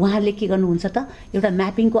उहाँहरूले के गर्नुहुन्छ त एउटा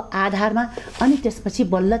म्यापिङको आधारमा अनि त्यसपछि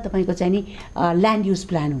बल्ल तपाईँको चाहिँ नि ल्यान्ड युज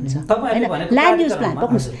प्लान हुन्छ होइन। Land use plan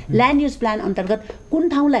पक्नुहोस्, land use plan अन्तर्गत कुन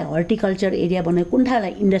ठाउँलाई हर्टिकल्चर एरिया बनाउने, कुन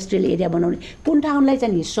ठाउँलाई इन्डस्ट्रियल एरिया बनाउने, कुन ठाउँलाई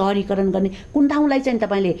चाहिँ सहरीकरण गर्ने, कुन ठाउँलाई चाहिँ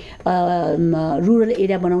तपाईँले रुरल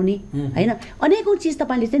एरिया बनाउने होइन। अनेकौँ चिज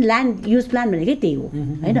तपाईँले चाहिँ ल्यान्ड युज प्लान भनेकै त्यही हो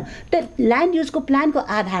होइन। त्यो ल्यान्ड युजको प्लानको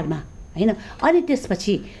आधारमा होइन अनि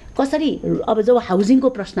त्यसपछि कसरी अब जब हाउसिङको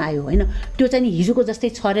प्रश्न आयो होइन, त्यो चाहिँ हिजोको जस्तै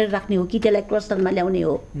छरेर राख्ने हो कि त्यसलाई क्लस्टरमा ल्याउने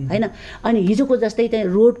हो होइन। अनि हिजोको जस्तै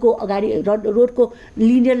चाहिँ रोडको अगाडि रोडको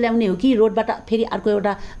लिनियर ल्याउने हो कि रोडबाट फेरि अर्को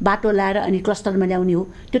एउटा बाटो ल्याएर अनि क्लस्टरमा ल्याउने हो,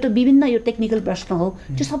 त्यो त विभिन्न यो टेक्निकल प्रश्न हो।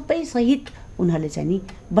 त्यो सबै सहित उनीहरूले चाहिँ नि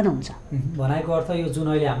बनाउँछ। भनेको अर्थ यो जुन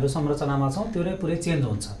अहिले हाम्रो संरचनामा छौँ त्यो नै पुरै चेन्ज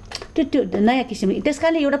हुन्छ, त्यो नयाँ किसिमले। त्यस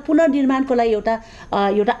कारणले एउटा पुनर्निर्माणको लागि एउटा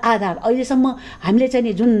आधार अहिलेसम्म हामीले चाहिँ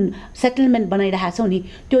नि जुन सेटलमेन्ट बनाइरहेको छौँ नि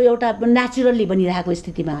त्यो एउटा नेचुरल्ली बनिरहेको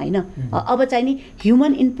स्थितिमा होइन। अब चाहिँ नि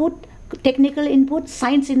human input, technical input,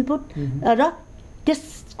 science input र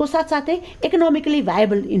त्यसको साथसाथै इकोनोमिकली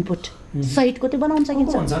भायबल इनपुट सहितको त्यो बनाउन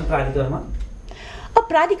सकिन्छ। अब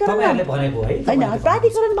प्राधिकरणमा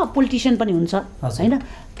पोलिटिसियन पनि हुन्छ होइन,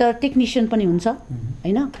 तर टेक्निसियन पनि हुन्छ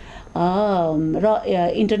होइन, र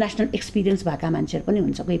इन्टरनेसनल एक्सपिरियन्स भएका मान्छेहरू पनि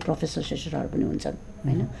हुन्छ, कोही प्रोफेसर सेसरहरू पनि हुन्छन्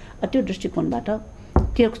होइन। त्यो दृष्टिकोणबाट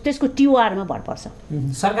त्यसको टिओआरमा भर पर्छ।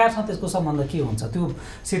 सरकारसँग त्यसको सम्बन्ध के हुन्छ? त्यो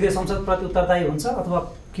सिधै संसदप्रति उत्तरदायी हुन्छ अथवा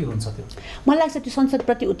के हुन्छ? त्यो मलाई लाग्छ त्यो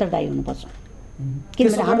संसदप्रति उत्तरदायी हुनुपर्छ,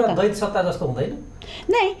 किनभने हाम्रो दैनिक सत्ता जस्तो हुँदैन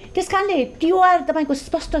नै। त्यस कारणले टिओआर तपाईँको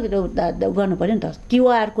स्पष्ट गर्नु पऱ्यो नि त।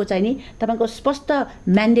 टिओआरको चाहिँ नि तपाईँको स्पष्ट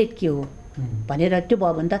म्यान्डेट के हो भनेर त्यो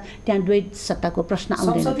भयो भने त त्यहाँ द्वैत सत्ताको प्रश्न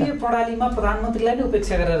आउँदैन। संसदीय प्रणालीमा प्रधानमन्त्रीलाई नै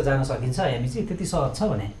उपेक्षा गरेर जान सकिन्छ हामी चाहिँ त्यति सहज छ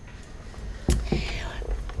भने?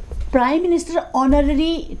 प्राइम मिनिस्टर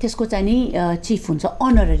अनररी त्यसको चाहिँ नि चिफ हुन्छ,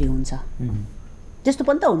 अनररी हुन्छ, त्यस्तो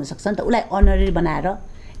पनि त हुनसक्छ नि त। उसलाई अनररी बनाएर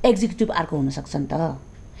एक्जिक्युटिभ अर्को हुनसक्छ नि त।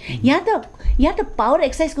 यहाँ त पावर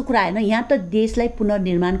एक्सर्साइजको कुरा होइन, यहाँ त देशलाई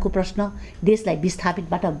पुनर्निर्माणको प्रश्न, देशलाई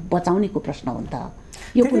विस्थापितबाट बचाउनेको प्रश्न हो नि त।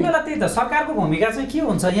 त्यति बेला त्यही त सरकारको भूमिका चाहिँ के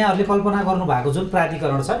हुन्छ? यहाँहरूले कल्पना गर्नुभएको जुन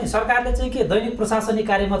प्राधिकरण छ नि, सरकारले चाहिँ के दैनिक प्रशासनिक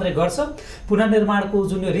कार्य मात्रै गर्छ? पुनर्निर्माणको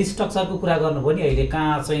जुन यो रिस्ट्रक्चरको कुरा गर्नुभयो नि, अहिले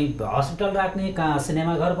कहाँ चाहिँ हस्पिटल राख्ने, कहाँ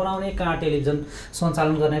सिनेमाघर बनाउने, कहाँ टेलिभिजन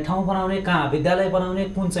सञ्चालन गर्ने ठाउँ बनाउने, कहाँ विद्यालय बनाउने,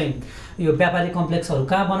 कुन चाहिँ यो व्यापारिक कम्प्लेक्सहरू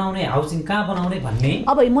कहाँ बनाउने, हाउसिङ कहाँ बनाउने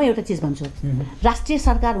भन्ने। अब म एउटा चिज भन्छु, राष्ट्रिय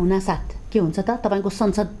सरकार हुनासाथ के हुन्छ त तपाईँको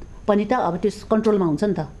संसद पनि त अब त्यो कन्ट्रोलमा हुन्छ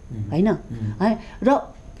नि त होइन।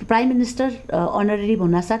 र प्राइम मिनिस्टर अनररी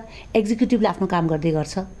हुनासाथ एक्जिक्युटिभले आफ्नो काम गर्दै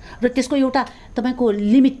गर्छ र त्यसको एउटा तपाईँको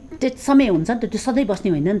लिमिटेड समय हुन्छ नि त, त्यो सधैँ बस्ने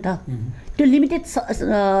होइन नि त। त्यो लिमिटेड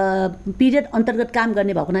पिरियड अन्तर्गत काम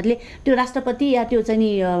गर्ने भएको हुनाले त्यो राष्ट्रपति या त्यो चाहिँ नि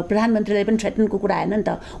प्रधानमन्त्रीलाई पनि थ्रेटनको कुरा आएन नि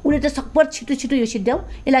त। उसले त सकभर छिटो यो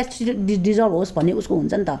सिद्ध्याउ, यसलाई छिटो डिजल्भ होस् भन्ने उसको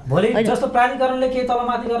हुन्छ नि त। भोलि जस्तो प्राधिकरणले केही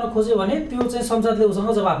तलमाथि गर्न खोज्यो भने त्यो चाहिँ संसदले उसँग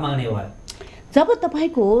जवाफ माग्ने हो। जब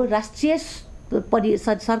तपाईँको राष्ट्रिय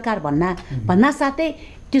सरकार भन्ना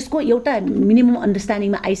साथै त्यसको एउटा मिनिमम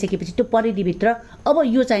अन्डरस्ट्यान्डिङमा आइसकेपछि त्यो परिधिभित्र अब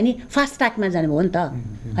यो चाहिँ नि फास्ट ट्र्याकमा जाने हो नि त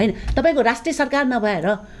होइन। तपाईँको राष्ट्रिय सरकार नभएर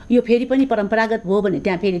यो फेरि पनि परम्परागत भयो भने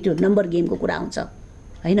त्यहाँ फेरि त्यो नम्बर गेमको कुरा आउँछ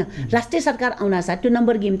होइन। राष्ट्रिय सरकार आउनासाथ त्यो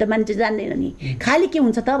नम्बर गेम त मान्छे जान्दैन नि। खालि के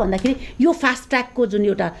हुन्छ त भन्दाखेरि यो फास्ट ट्र्याकको जुन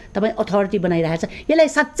एउटा तपाईँ अथोरिटी बनाइरहेछ यसलाई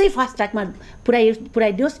साँच्चै फास्ट ट्र्याकमा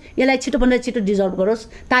पुऱ्याइदियोस्, यसलाई छिटोभन्दा छिटो डिजल्भ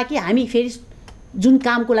गरोस् ताकि हामी फेरि जुन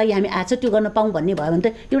कामको लागि हामी आएको छ त्यो गर्न पाऊँ भन्ने भयो भने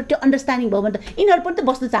त एउटा त्यो अन्डरस्ट्यान्डिङ भयो भने त यिनीहरू पनि त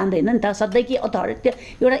बस्न चाहँदैन नि त। सधैँ कि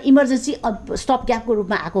अथोरिटी एउटा इमर्जेन्सी स्टप ग्यापको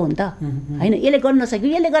रूपमा आएको हो नि त होइन। यसले गर्न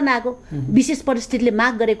नसक्यो, यसले गर्न आएको विशेष परिस्थितिले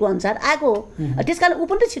माग गरेको अनुसार आएको हो। त्यस कारण ऊ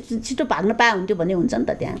पनि त छिटो भाग्न पाए हुन्थ्यो भन्ने हुन्छ नि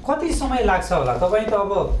त। त्यहाँ कति समय लाग्छ होला? तपाईँ त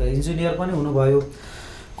अब इन्जिनियर पनि हुनुभयो,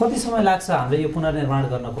 कति समय लाग्छ हाम्रो यो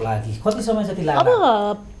पुनर्निर्माण गर्नको लागि? कति समय जति लाग्छ?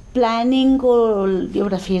 अब प्लानिङको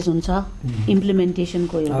एउटा फेज हुन्छ,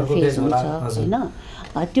 इम्प्लिमेन्टेसनको एउटा फेज हुन्छ होइन।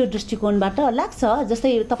 त्यो दृष्टिकोणबाट लाग्छ।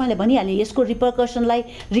 जस्तै तपाईँले भनिहाले यसको रिपरकसनलाई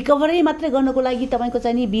रिकभरी मात्रै गर्नको लागि तपाईँको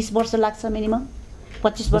चाहिँ नि 20 वर्ष लाग्छ मिनिमम,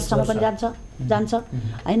 25 वर्षसम्म पनि जान्छ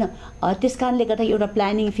होइन। त्यस कारणले गर्दा एउटा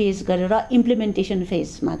प्लानिङ फेज गरेर इम्प्लिमेन्टेसन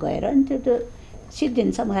फेजमा गएर अनि त्यो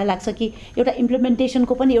सिद्धिन्छ। मलाई लाग्छ कि एउटा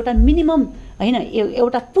इम्प्लिमेन्टेसनको पनि एउटा मिनिमम होइन,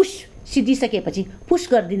 एउटा पुस सिद्धिसकेपछि पुस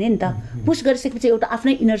गरिदिने नि त। पुस गरिसकेपछि एउटा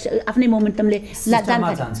आफ्नै मोमेन्टमले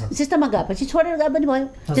सिस्टममा गएपछि छोडेर गए पनि भयो।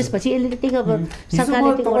 त्यसपछि यसले त्यही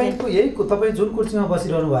सरकारले तपाईँ जुन कुर्सीमा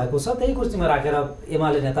बसिरहनु भएको छ त्यही कुर्सीमा राखेर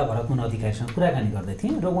एमाले नेता भरतमुन अधिकारीसँग कुराकानी गर्दै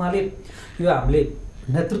थिएँ र उहाँले यो हामीले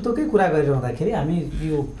नेतृत्वकै कुरा गरिरहँदाखेरि हामी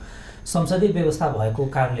यो संसदीय व्यवस्था भएको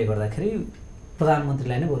कारणले गर्दाखेरि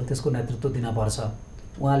प्रधानमन्त्रीलाई नै बरु त्यसको नेतृत्व दिनपर्छ,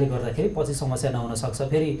 उहाँले गर्दाखेरि पछि समस्या नहुन सक्छ।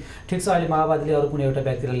 फेरि ठिक छ अहिले माओवादीले अरू कुनै एउटा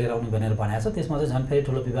व्यक्तिलाई लिएर आउने भनेर भनेको छ, त्यसमा चाहिँ झन् फेरि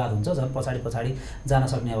ठुलो विवाद हुन्छ, झन् पछाडि जान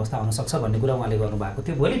सक्ने अवस्था हुनसक्छ भन्ने कुरा उहाँले गर्नुभएको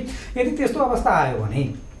थियो। भोलि यदि त्यस्तो अवस्था आयो भने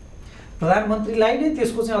प्रधानमन्त्रीलाई नै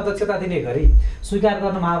त्यसको चाहिँ अध्यक्षता दिने गरी स्वीकार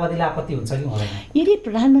गर्न माओवादीलाई आपत्ति हुन्छ कि हुँदैन? यदि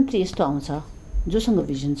प्रधानमन्त्री यस्तो आउँछ जोसँग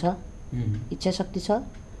भिजन छ, इच्छा शक्ति छ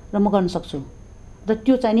र म गर्न सक्छु र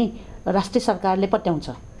त्यो चाहिँ नि राष्ट्रिय सरकारले पत्याउँछ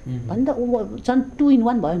भने त ऊ झन् 2 in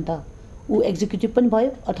 1 भयो नि त। ऊ एक्जिक्युटिभ पनि भयो,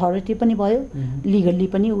 अथोरिटी पनि भयो, लिगल्ली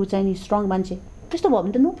पनि ऊ चाहिँ नि स्ट्रङ मान्छे। त्यस्तो भयो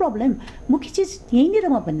भने त नो प्रब्लम। मुख्य चिज यहीँनिर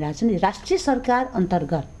म भनिरहेको छु नि, राष्ट्रिय सरकार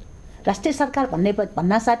अन्तर्गत राष्ट्रिय सरकार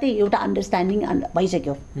भन्न साथै एउटा अन्डरस्ट्यान्डिङ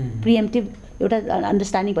भइसक्यो, प्रिएम्प्टिभ एउटा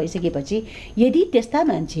अन्डरस्ट्यान्डिङ भइसकेपछि यदि त्यस्ता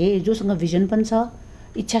मान्छे जोसँग भिजन पनि छ,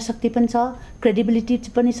 इच्छा शक्ति पनि छ, क्रेडिबिलिटी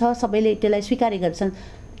पनि छ, सबैले त्यसलाई स्वीकार गर्छन्,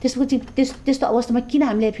 त्यसपछि त्यस्तो अवस्थामा किन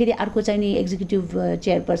हामीले फेरि अर्को चाहिँ नि एक्जिक्युटिभ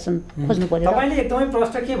चेयरपर्सन खोज्नु पर्यो? तपाईँले एकदमै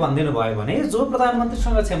प्रश्न के भनिदिनु भयो भने जो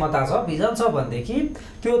प्रधानमन्त्रीसँग क्षमता छ, भिजन छ भनेदेखि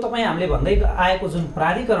त्यो तपाईँ हामीले भन्दै आएको जुन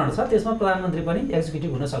प्राधिकरण छ त्यसमा प्रधानमन्त्री पनि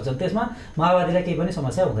एक्जिक्युटिभ हुन सक्छन्, त्यसमा माओवादीलाई केही पनि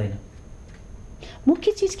समस्या हुँदैन।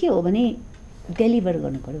 मुख्य चिज के हो भने डेलिभर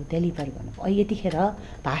गर्नु पऱ्यो, डेलिभर गर्नु पऱ्यो। यतिखेर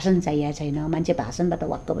भाषण चाहिएको छैन, मान्छे भाषणबाट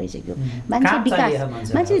वाक्क भइसक्यो।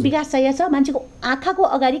 मान्छे विकास चाहिएको छ, मान्छेको आँखाको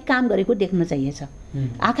अगाडि काम गरेको देख्न चाहिएको छ,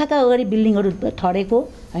 आँखाका अगाडि बिल्डिङहरू ठडेको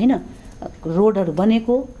होइन, रोडहरू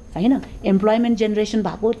बनेको होइन, एम्प्लोइमेन्ट जेनेरेसन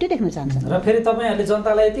भएको त्यो देख्न चाहन्छन्। र फेरि तपाईँहरूले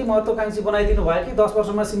जनतालाई यति महत्त्वाकांक्षी बनाइदिनु भयो कि 10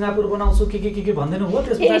 वर्षमा सिङ्गापुर बनाउँछु के भनिदिनु भयो,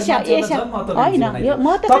 होइन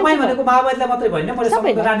तपाईँ भनेको माओवादीलाई मात्रै भएन, मैले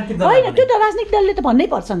सबै राजनीतिक दल होइन, त्यो त राजनीतिक दलले त भन्नै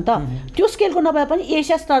पर्छ नि त। त्यो स्केलको नभए पनि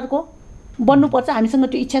एसिया स्तरको बन्नुपर्छ, हामीसँग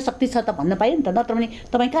त्यो इच्छा शक्ति छ त भन्न पायो नि त। नत्र भने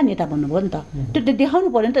तपाईँ कहाँ नेता भन्नुभयो नि त, त्यो देखाउनु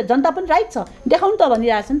पऱ्यो नि त। जनता पनि राइट छ देखाउनु त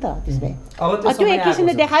भनिरहेछ नि त। त्यसलाई त्यो एक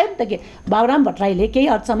किसिमले देखायो नि त कि बाबुराम भट्टराईले केही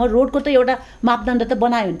हदसम्म रोडको त एउटा मापदण्ड त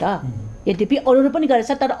बनायो नि त। यद्यपि अरूहरू पनि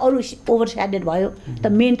गरेछ तर अरू ओभरस्याडेड भयो त।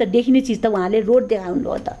 मेन त देखिने चिज त उहाँले रोड देखाउनु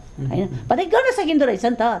भयो त होइन, पत्ता गर्न सकिँदो रहेछ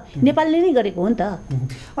नि त, नेपालले नै गरेको हो नि त।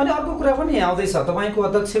 अनि अर्को कुरा पनि आउँदैछ, तपाईँको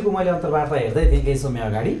अध्यक्षको मैले अन्तर्वार्ता हेर्दै थिएँ केही समय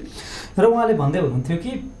अगाडि र उहाँले भन्दै हुनुहुन्थ्यो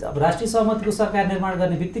कि अब राष्ट्रिय सहमतिको सरकार निर्माण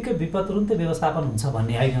गर्ने बित्तिकै विपद तुरुन्तै व्यवस्थापन हुन्छ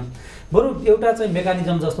भन्ने होइन, बरु एउटा चाहिँ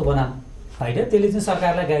मेकानिजम जस्तो बनाऊ होइन, त्यसले चाहिँ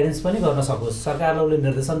सरकारलाई गाइडेन्स पनि गर्न सकोस्, सरकारलाई उसले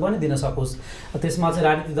निर्देशन पनि दिन सकोस्। त्यसमा चाहिँ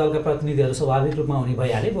राजनीतिक दलका प्रतिनिधिहरू स्वाभाविक रूपमा हुने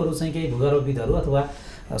भइहाले, बरु चाहिँ केही भूगर्भविदहरू अथवा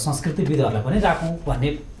संस्कृतिविदहरूलाई पनि राखौँ भन्ने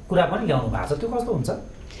कुरा पनि ल्याउनु भएको छ। त्यो कस्तो हुन्छ?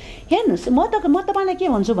 हेर्नुहोस्, म तपाईँलाई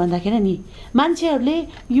के भन्छु भन्दाखेरि नि मान्छेहरूले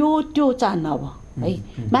यो त्यो चाहन्न अब है,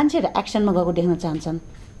 मान्छेहरू एक्सनमा गएको देख्न चाहन्छन्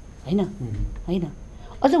होइन।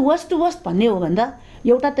 अझ वर्स्ट टु वर्स्ट भन्ने हो भन्दा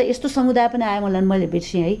एउटा त यस्तो समुदाय पनि आयो मलाई, मैले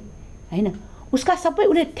बिर्सेँ है होइन, उसका सबै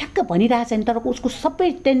उसले ठ्याक्क भनिरहेछन् तर उसको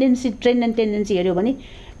सबै ट्रेन्ड एन्ड टेन्डेन्सी हेऱ्यो भने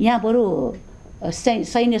यहाँ बरु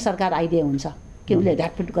सैन्य सरकार आइदिए हुन्छ कि उसले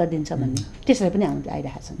ढाटफुट गरिदिन्छ भन्ने त्यसरी पनि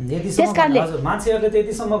आइरहेको छन्। त्यस कारणले मान्छेहरूले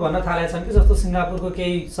त्यतिसम्म भन्न थालेका छन् कि जस्तो सिङ्गापुरको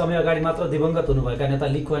केही समय अगाडि मात्र दिवंगत हुनुभएका नेता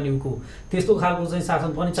ली कुआन यूको त्यस्तो खालको चाहिँ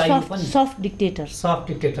शासन पनि चाहियो पनि, सफ्ट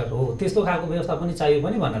डिक्टेटर हो, त्यस्तो खालको व्यवस्था पनि चाहियो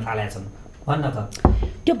पनि भन्न थालेका छन्। भन्न त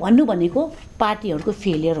त्यो भन्नु भनेको पार्टीहरूको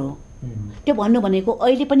फेलियर हो। त्यो भन्नु भनेको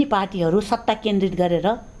अहिले पनि पार्टीहरू सत्ता केन्द्रित गरेर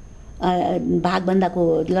भागभन्दाको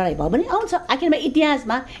लडाइँ भयो भने आउँछ। आखिरमा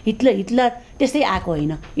इतिहासमा हिटलर त्यस्तै आएको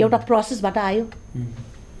होइन, एउटा प्रोसेसबाट आयो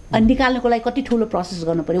अनि निकाल्नको लागि कति ठुलो प्रोसेस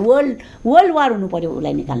गर्नु पऱ्यो, वर्ल्ड वार हुनु पऱ्यो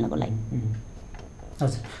उसलाई निकाल्नको लागि।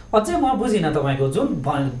 हजुर, अझै म बुझिनँ तपाईँको जुन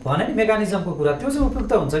भने नि मेकानिजमको कुरा, त्यो चाहिँ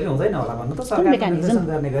उपयुक्त हुन्छ कि हुँदैन होला भन्नु त, सरकारले निर्देशन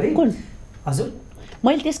गर्ने गरी। हजुर,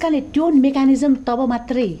 मैले त्यस कारणले त्यो मेकानिजम तब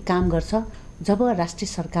मात्रै काम गर्छ जब राष्ट्रिय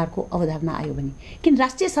सरकारको अवधारणा आयो भने। किन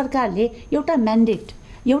राष्ट्रिय सरकारले एउटा म्यान्डेट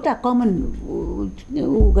एउटा कमन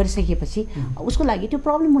गरिसकेपछि उसको लागि त्यो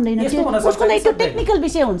प्रब्लम हुँदैन, उसको लागि त्यो टेक्निकल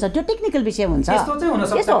विषय हुन्छ, त्यो टेक्निकल विषय हुन्छ। यस्तो चाहिँ हुन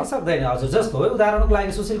सक्छ कि सक्दैन? हजुर, जस्तो हो उदाहरणको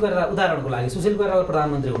लागि सुशील कोइराला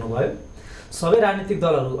प्रधानमन्त्री हुनुभयो, सबै राजनीतिक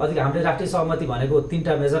दलहरू अधिक हामीले राष्ट्रिय सहमति भनेको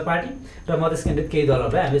 3टा मेजर पार्टी र मधेस केन्द्रित केही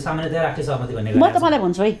दलहरूलाई हामीले सामान्यतया राष्ट्रिय सहमति भन्ने। म तपाईँलाई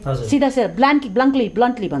भन्छु है, सिधा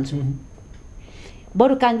ब्लन्टली भन्छु,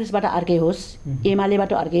 बरु काङ्ग्रेसबाट अर्कै होस्,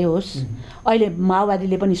 एमालेबाट अर्कै होस्, अहिले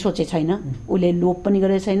माओवादीले पनि सोचे छैन, उसले लोप पनि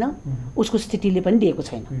गरेको छैन, उसको स्थितिले पनि दिएको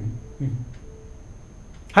छैन।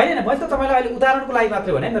 होइन मैले त तपाईँलाई अहिले उदाहरणको लागि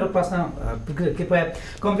मात्रै भने मेरो प्रश्न कृपया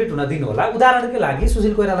कम्प्लिट हुन दिनु होला। उदाहरणकै लागि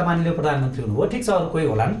सुशील कोइराला मानिलियो प्रधानमन्त्री हुनुभयो, ठिक छ, अरू कोही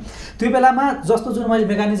होलान्। त्यो बेलामा जस्तो जुन मैले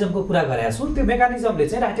मेकानिजमको कुरा गरेको छु, त्यो मेकानिजमले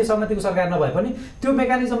चाहिँ राष्ट्रिय सहमतिको सरकार नभए पनि त्यो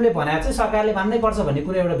मेकानिजमले भने चाहिँ सरकारले मान्नै पर्छ भन्ने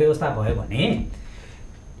कुनै एउटा व्यवस्था भयो भने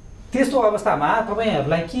त्यस्तो अवस्थामा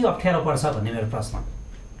तपाईँहरूलाई के अप्ठ्यारो पर्छ भन्ने मेरो प्रश्न।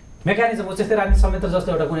 मेकानिजम जस्तै राजनीति संयन्त्र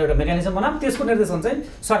जस्तो एउटा कुनै एउटा मेकानिजम बनाऊँ, त्यसको निर्देशन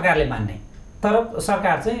चाहिँ सरकारले मान्ने, तर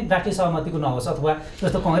सरकार चाहिँ राष्ट्रिय सहमतिको नहोस्, अथवा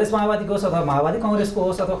जस्तो कङ्ग्रेस माओवादीको होस्, अथवा माओवादी कङ्ग्रेसको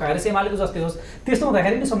होस्, अथवा काङ्ग्रेस एमालेको जस्तै होस्, त्यस्तो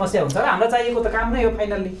हुँदाखेरि पनि समस्या हुन्छ र हामीलाई चाहिएको त काम नै हो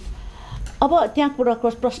फाइनल्ली। अब त्यहाँ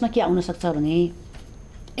प्रश्न के आउन सक्छ भने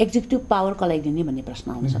एक्जिक्युटिभ पावर कसलाई दिने भन्ने प्रश्न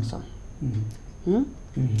आउन सक्छ।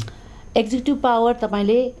 एक्जिक्युटिभ पावर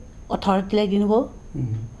तपाईँले अथोरिटीलाई दिनुभयो,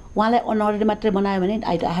 उहाँलाई अनअथोरिटी मात्रै बनायो भने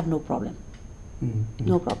I have no problem,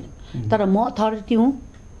 no problem. तर म अथोरिटी हुँ,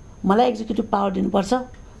 मलाई एक्जिक्युटिभ पावर दिनुपर्छ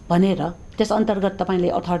भनेर त्यस अन्तर्गत तपाईँले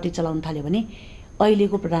अथोरिटी चलाउन थाल्यो भने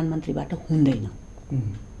अहिलेको प्रधानमन्त्रीबाट हुँदैन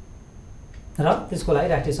र त्यसको लागि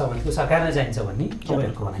राष्ट्रिय सहमतिको सरकार नै चाहिन्छ भन्ने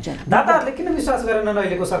तपाईँहरूको भनाइ। दाताहरूले किन विश्वास गरेनन्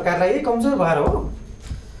अहिलेको सरकारलाई? यही कमजोर भएर हो?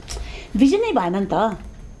 भिजनै भएन नि त।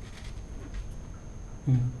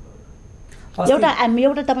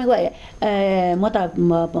 एउटा तपाईँको म त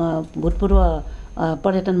भूतपूर्व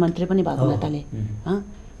पर्यटन मन्त्री पनि भएको नाताले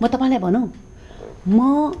म तपाईँलाई भनौँ, म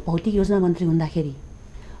भौतिक योजना मन्त्री हुँदाखेरि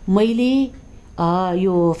मैले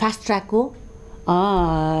यो फास्ट ट्र्याकको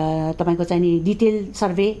तपाईँको चाहिँ नि डिटेल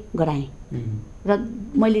सर्वे गराएँ र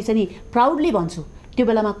मैले चाहिँ नि प्राउडली भन्छु त्यो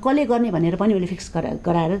बेलामा कसले गर्ने भनेर पनि उसले फिक्स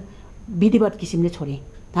गराएर विधिवत किसिमले छोडेँ।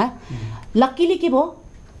 लक्कीली के भयो,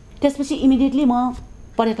 त्यसपछि इमिडिएटली म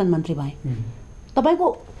पर्यटन मन्त्री भएँ। तपाईँको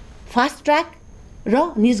फास्ट ट्र्याक र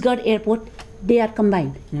Nijgadh airport they are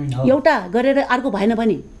combined, एउटा गरेर अर्को भएन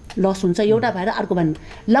भने लस हुन्छ, एउटा भएर अर्को भएन।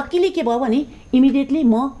 लक्कीली के भयो भने इमिडिएटली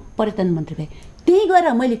म पर्यटन मन्त्री भएँ। त्यही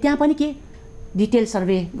गएर मैले त्यहाँ पनि के डिटेल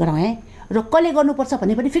सर्वे गराएँ र कसले गर्नुपर्छ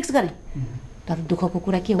भन्ने पनि फिक्स गरेँ। तर दुःखको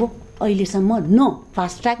कुरा के हो, अहिलेसम्म न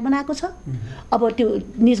फास्ट ट्र्याक बनाएको छ। अब त्यो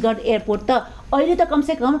निजगढ एयरपोर्ट त अहिले त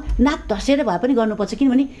कमसेकम नाक धसेर भए पनि गर्नुपर्छ,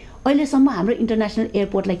 किनभने अहिलेसम्म हाम्रो इन्टरनेसनल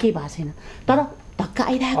एयरपोर्टलाई केही भएको छैन। तर धक्का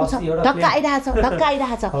आइरहेको छ, धक्का आइरहेको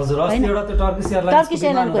छ होइन। टर्किस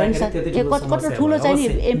एयरलाइनको हेर्नु छ कत्रो ठुलो चाहिँ नि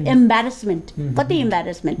एम्बारेसमेन्ट, कति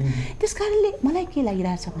एम्बारेसमेन्ट। त्यस कारणले मलाई के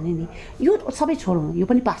लागिरहेछ भने नि यो सबै छोडौँ, यो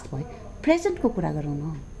पनि पास्ट भयो, प्रेजेन्टको कुरा गरौँ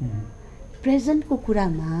न। प्रेजेन्टको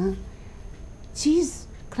कुरामा चिज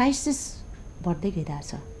क्राइसिस बढ्दै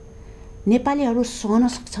गइरहेछ। नेपालीहरू सहन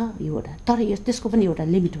सक्छ यो एउटा, तर त्यसको पनि एउटा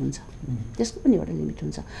लिमिट हुन्छ, त्यसको पनि एउटा लिमिट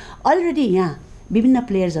हुन्छ। अलरेडी यहाँ विभिन्न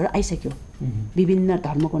प्लेयर्सहरू आइसक्यो, विभिन्न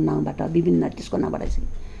धर्मको नामबाट, विभिन्न त्यसको नामबाट आइसक्यो।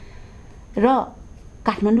 र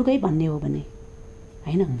काठमाडौँकै भन्ने हो भने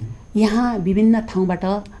होइन, यहाँ विभिन्न ठाउँबाट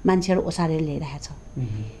मान्छेहरू ओसारेर ल्याइरहेछ।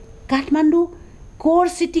 काठमाडौँ कोर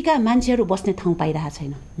सिटीका मान्छेहरू बस्ने ठाउँ पाइरहेको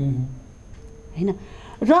छैन होइन।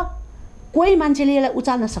 र कोही मान्छेले यसलाई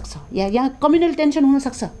उचाल्न सक्छ, या यहाँ कम्युनल टेन्सन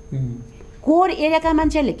हुनसक्छ। कोर एरियाका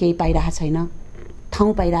मान्छेहरूले केही पाइरहेको छैन,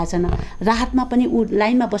 ठाउँ पाइरहेको छैन, राहतमा पनि ऊ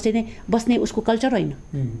लाइनमा बस्ने उसको कल्चर होइन।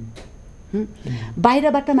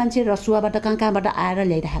 बाहिरबाट मान्छे रसुवाबाट कहाँबाट आएर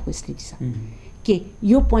ल्याइरहेको स्थिति छ। के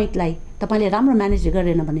यो पोइन्टलाई तपाईँले राम्रो म्यानेज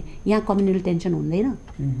गरेन भने यहाँ कम्युनल टेन्सन हुँदैन,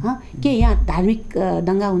 के यहाँ धार्मिक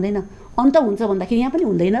दङ्गा हुँदैन, अन्त हुन्छ भन्दाखेरि यहाँ पनि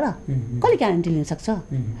हुँदैन र कसले ग्यारेन्टी लिन सक्छ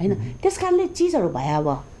होइन। त्यस कारणले चिजहरू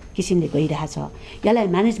भयावह किसिमले गइरहेछ। यसलाई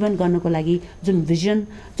म्यानेजमेन्ट गर्नको लागि जुन भिजन,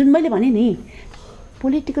 जुन मैले भने नि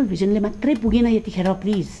पोलिटिकल भिजनले मात्रै पुगेन यतिखेर।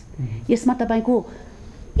 प्लिज यसमा तपाईँको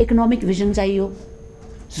इकोनोमिक भिजन चाहियो,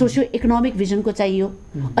 सोसियो इकोनोमिक भिजनको चाहियो।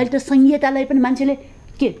 अहिले त संहितालाई पनि मान्छेले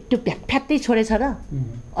के त्यो फ्यात्तै छोडेछ र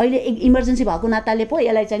अहिले एक इमर्जेन्सी भएको नाताले पो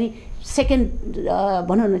यसलाई चाहिँ नि सेकेन्ड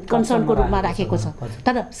भनौँ न कन्सर्नको रूपमा राखेको छ।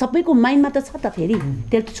 तर सबैको माइन्डमा त छ त, फेरि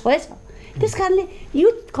त्यसले त छोएछ। त्यस कारणले यो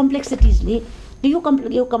कम्प्लेक्सिटिजले यो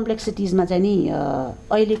कम्प्लेक्सिटिजमा चाहिँ नि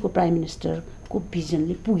अहिलेको प्राइम मिनिस्टरको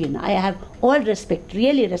भिजनले पुगेन। I have all respect,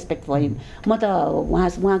 really respect for him. म त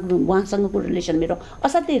उहाँसँगको रिलेसन मेरो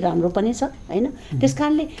असाध्यै राम्रो पनि छ होइन। त्यस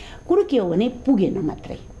कारणले कुरो के हो भने पुगेन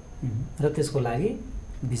मात्रै। र त्यसको लागि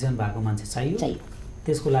भिजन भएको मान्छे चाहियो।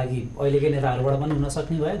 त्यसको लागि अहिलेकै नेताहरूबाट पनि हुन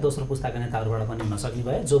सक्ने भयो, दोस्रो पुस्ताका नेताहरूबाट पनि हुन सक्ने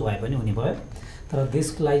भयो, जो भए पनि हुने भयो। तर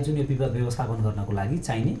देशलाई जुन यो विपद व्यवस्थापन गर्नको लागि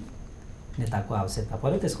चाहिने नेताको आवश्यकता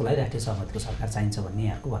पर्यो, त्यसको लागि राष्ट्रिय सहमतिको सरकार चाहिन्छ भन्ने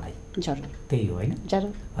यहाँको भनाइ जरुर त्यही हो होइन?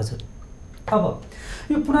 जरुर हजुर। अब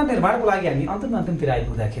यो पुनर्निर्माणको लागि हामी अन्तिमतिर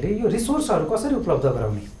आइपुग्दाखेरि यो रिसोर्सहरू कसरी उपलब्ध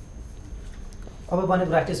गराउने, अब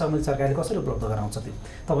बनेको राष्ट्रिय सहमति सरकारले कसरी उपलब्ध गराउँछ, त्यो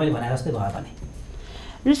तपाईँले भने जस्तै भयो भने?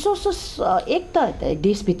 रिसोर्सेस एक त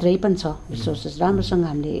देशभित्रै पनि छ रिसोर्सेस राम्रोसँग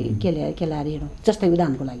हामीले के ल्याएर हेरौँ। जस्तै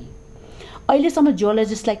उदाहरणको लागि अहिलेसम्म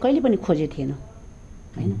जियोलोजिस्टलाई कहिले पनि खोजेको थिएन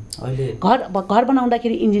होइन। अहिले घर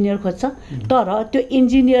बनाउँदाखेरि इन्जिनियर खोज्छ, तर त्यो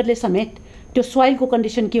इन्जिनियरले समेत त्यो सोइलको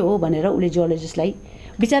कन्डिसन के हो भनेर उसले जियोलोजिस्टलाई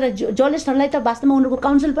बिचरा जियोलोजिस्टहरूलाई त वास्तवमा उनीहरूको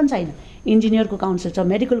काउन्सिल पनि छैन। इन्जिनियरको काउन्सिल छ,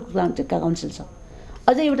 मेडिकलको काउन्सिल छ,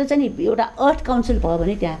 अझै एउटा चाहिँ नि एउटा अर्थ काउन्सिल भयो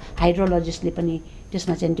भने त्यहाँ हाइड्रोलोजिस्टले पनि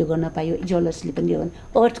त्यसमा चाहिँ त्यो गर्न पायो, जियोलोजिस्टले पनि यो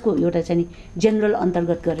अर्थको एउटा चाहिँ नि जेनरल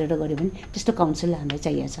अन्तर्गत गरेर गऱ्यो भने त्यस्तो काउन्सिल हामीलाई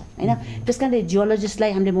चाहिएको छ होइन। त्यस कारणले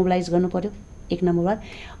जियोलोजिस्टलाई हामीले मोबिलाइज गर्नु पऱ्यो एक नम्बर।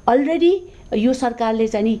 अलरेडी यो सरकारले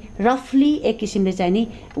चाहिँ नि रफली एक किसिमले चाहिँ नि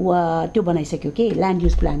त्यो बनाइसक्यो कि ल्यान्ड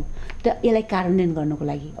युज प्लान, त यसलाई कार्यान्वयन गर्नुको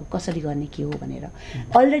लागि अब कसरी गर्ने के हो भनेर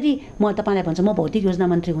अलरेडी म तपाईँलाई भन्छु, म भौतिक योजना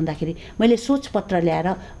मन्त्री हुँदाखेरि मैले सोचपत्र ल्याएर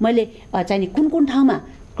मैले चाहिँ नि कुन ठाउँमा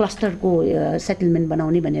क्लस्टरको सेटलमेन्ट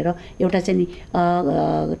बनाउने भनेर एउटा चाहिँ नि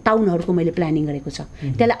टाउनहरूको मैले प्लानिङ गरेको छ।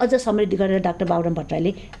 त्यसलाई अझ समृद्धि गरेर डाक्टर बाबुराम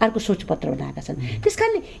भट्टराईले अर्को सोचपत्र बनाएका छन्। त्यस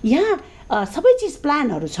कारणले यहाँ सबै चिज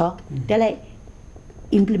प्लानहरू छ, त्यसलाई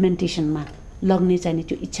इम्प्लिमेन्टेसनमा लग्ने चाहिँ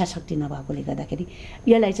त्यो इच्छा शक्ति नभएकोले गर्दाखेरि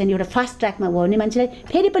यसलाई चाहिँ एउटा फास्ट ट्र्याकमा भयो भने मान्छेलाई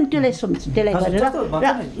फेरि पनि त्यसलाई गरेर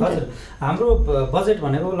हाम्रो बजेट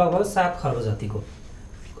भनेको लगभग 7 खर्ब जतिको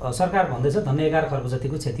सरकार भन्दैछ, झन्डै 11 खर्ब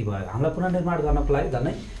जतिको क्षति भयो। हामीलाई पुनर्निर्माण गर्नको लागि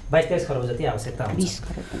झन्डै 22-23 खर्ब जति आवश्यकता हुन्छ। 20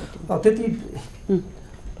 खर्ब त्यति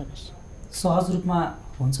सहज रूपमा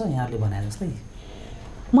हुन्छ यहाँले भने जस्तै।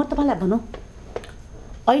 म तपाईँलाई भनौँ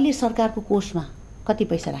अहिले सरकारको कोषमा कति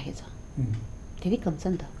पैसा राखेछ? धेरै कम छ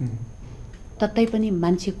नि त। ततै पनि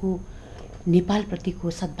मान्छेको नेपालप्रतिको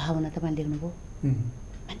सद्भावना तपाईँले देख्नुभयो?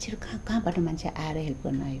 मान्छेहरू कहाँबाट मान्छे आएर हेल्प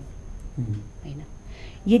गर्न आयो होइन।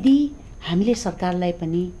 यदि हामीले सरकारलाई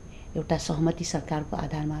पनि एउटा सहमति सरकारको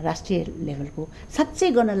आधारमा राष्ट्रिय लेभलको साँच्चै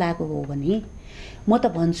गर्न लागेको हो भने म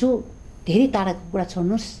त भन्छु धेरै टाढाको कुरा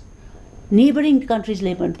छोड्नुहोस्, नेबरिङ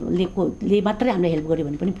कन्ट्रिजले मात्रै हामीलाई हेल्प गर्यो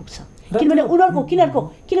भने पनि पुग्छ।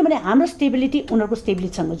 किनभने हाम्रो स्टेबिलिटी उनीहरूको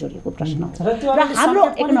स्टेबिलिटीसँग जोडिएको प्रश्न हो। र हाम्रो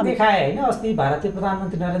इकोनोमी देखाए होइन। अस्ति भारतीय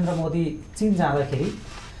प्रधानमन्त्री नरेन्द्र मोदी चीन जाँदाखेरि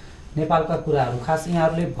नेपालका कुराहरू खास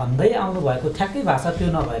यहाँहरूले भन्दै आउनुभएको ठ्याक्कै भाषा त्यो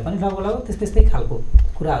नभए पनि लगभग त्यस्तै खालको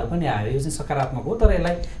कुराहरू पनि आयो। यो चाहिँ सकारात्मक हो, तर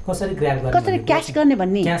यसलाई कसरी ग्र्याब गर्ने, कसरी क्याच गर्ने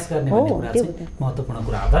भन्ने कुरा चाहिँ महत्त्वपूर्ण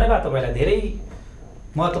कुरा हो। धन्यवाद तपाईँलाई, धेरै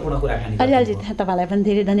महत्त्वपूर्ण कुराकानी। अरियालजी तपाईँलाई पनि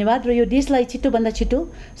धेरै धन्यवाद। र यो देशलाई छिटोभन्दा छिटो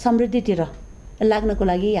समृद्धितिर लाग्नको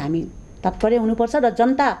लागि हामी तत्परै हुनुपर्छ र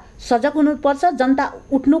जनता सजग हुनुपर्छ, जनता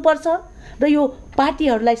उठ्नुपर्छ र यो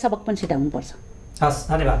पार्टीहरूलाई सबक पनि सिकाउनुपर्छ।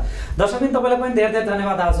 हस्, धन्यवाद। दर्शकबिन तपाईँलाई पनि धेरै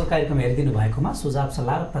धन्यवाद आज कार्यक्रम हेरिदिनु भएकोमा। सुझाव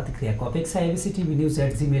सल्लाह र प्रतिक्रियाको अपेक्षा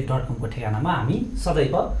abctvnews@gmail.com को ठेगानामा हामी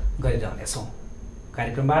सदैव गरिरहनेछौँ।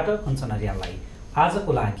 कार्यक्रमबाट कञ्चन अरियाललाई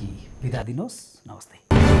आजको लागि बिदा दिनुहोस्। नमस्ते।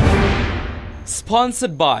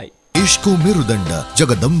 Sponsored by देशको मेरुदण्ड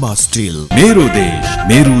जगदम्बा स्टिल, मेरो देश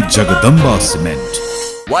मेरो Jagadamba cement,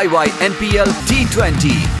 YYNPL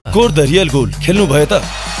T20। Core the real goal खेल्नु भयो त?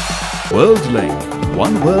 World लैंक,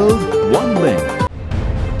 one world, one link।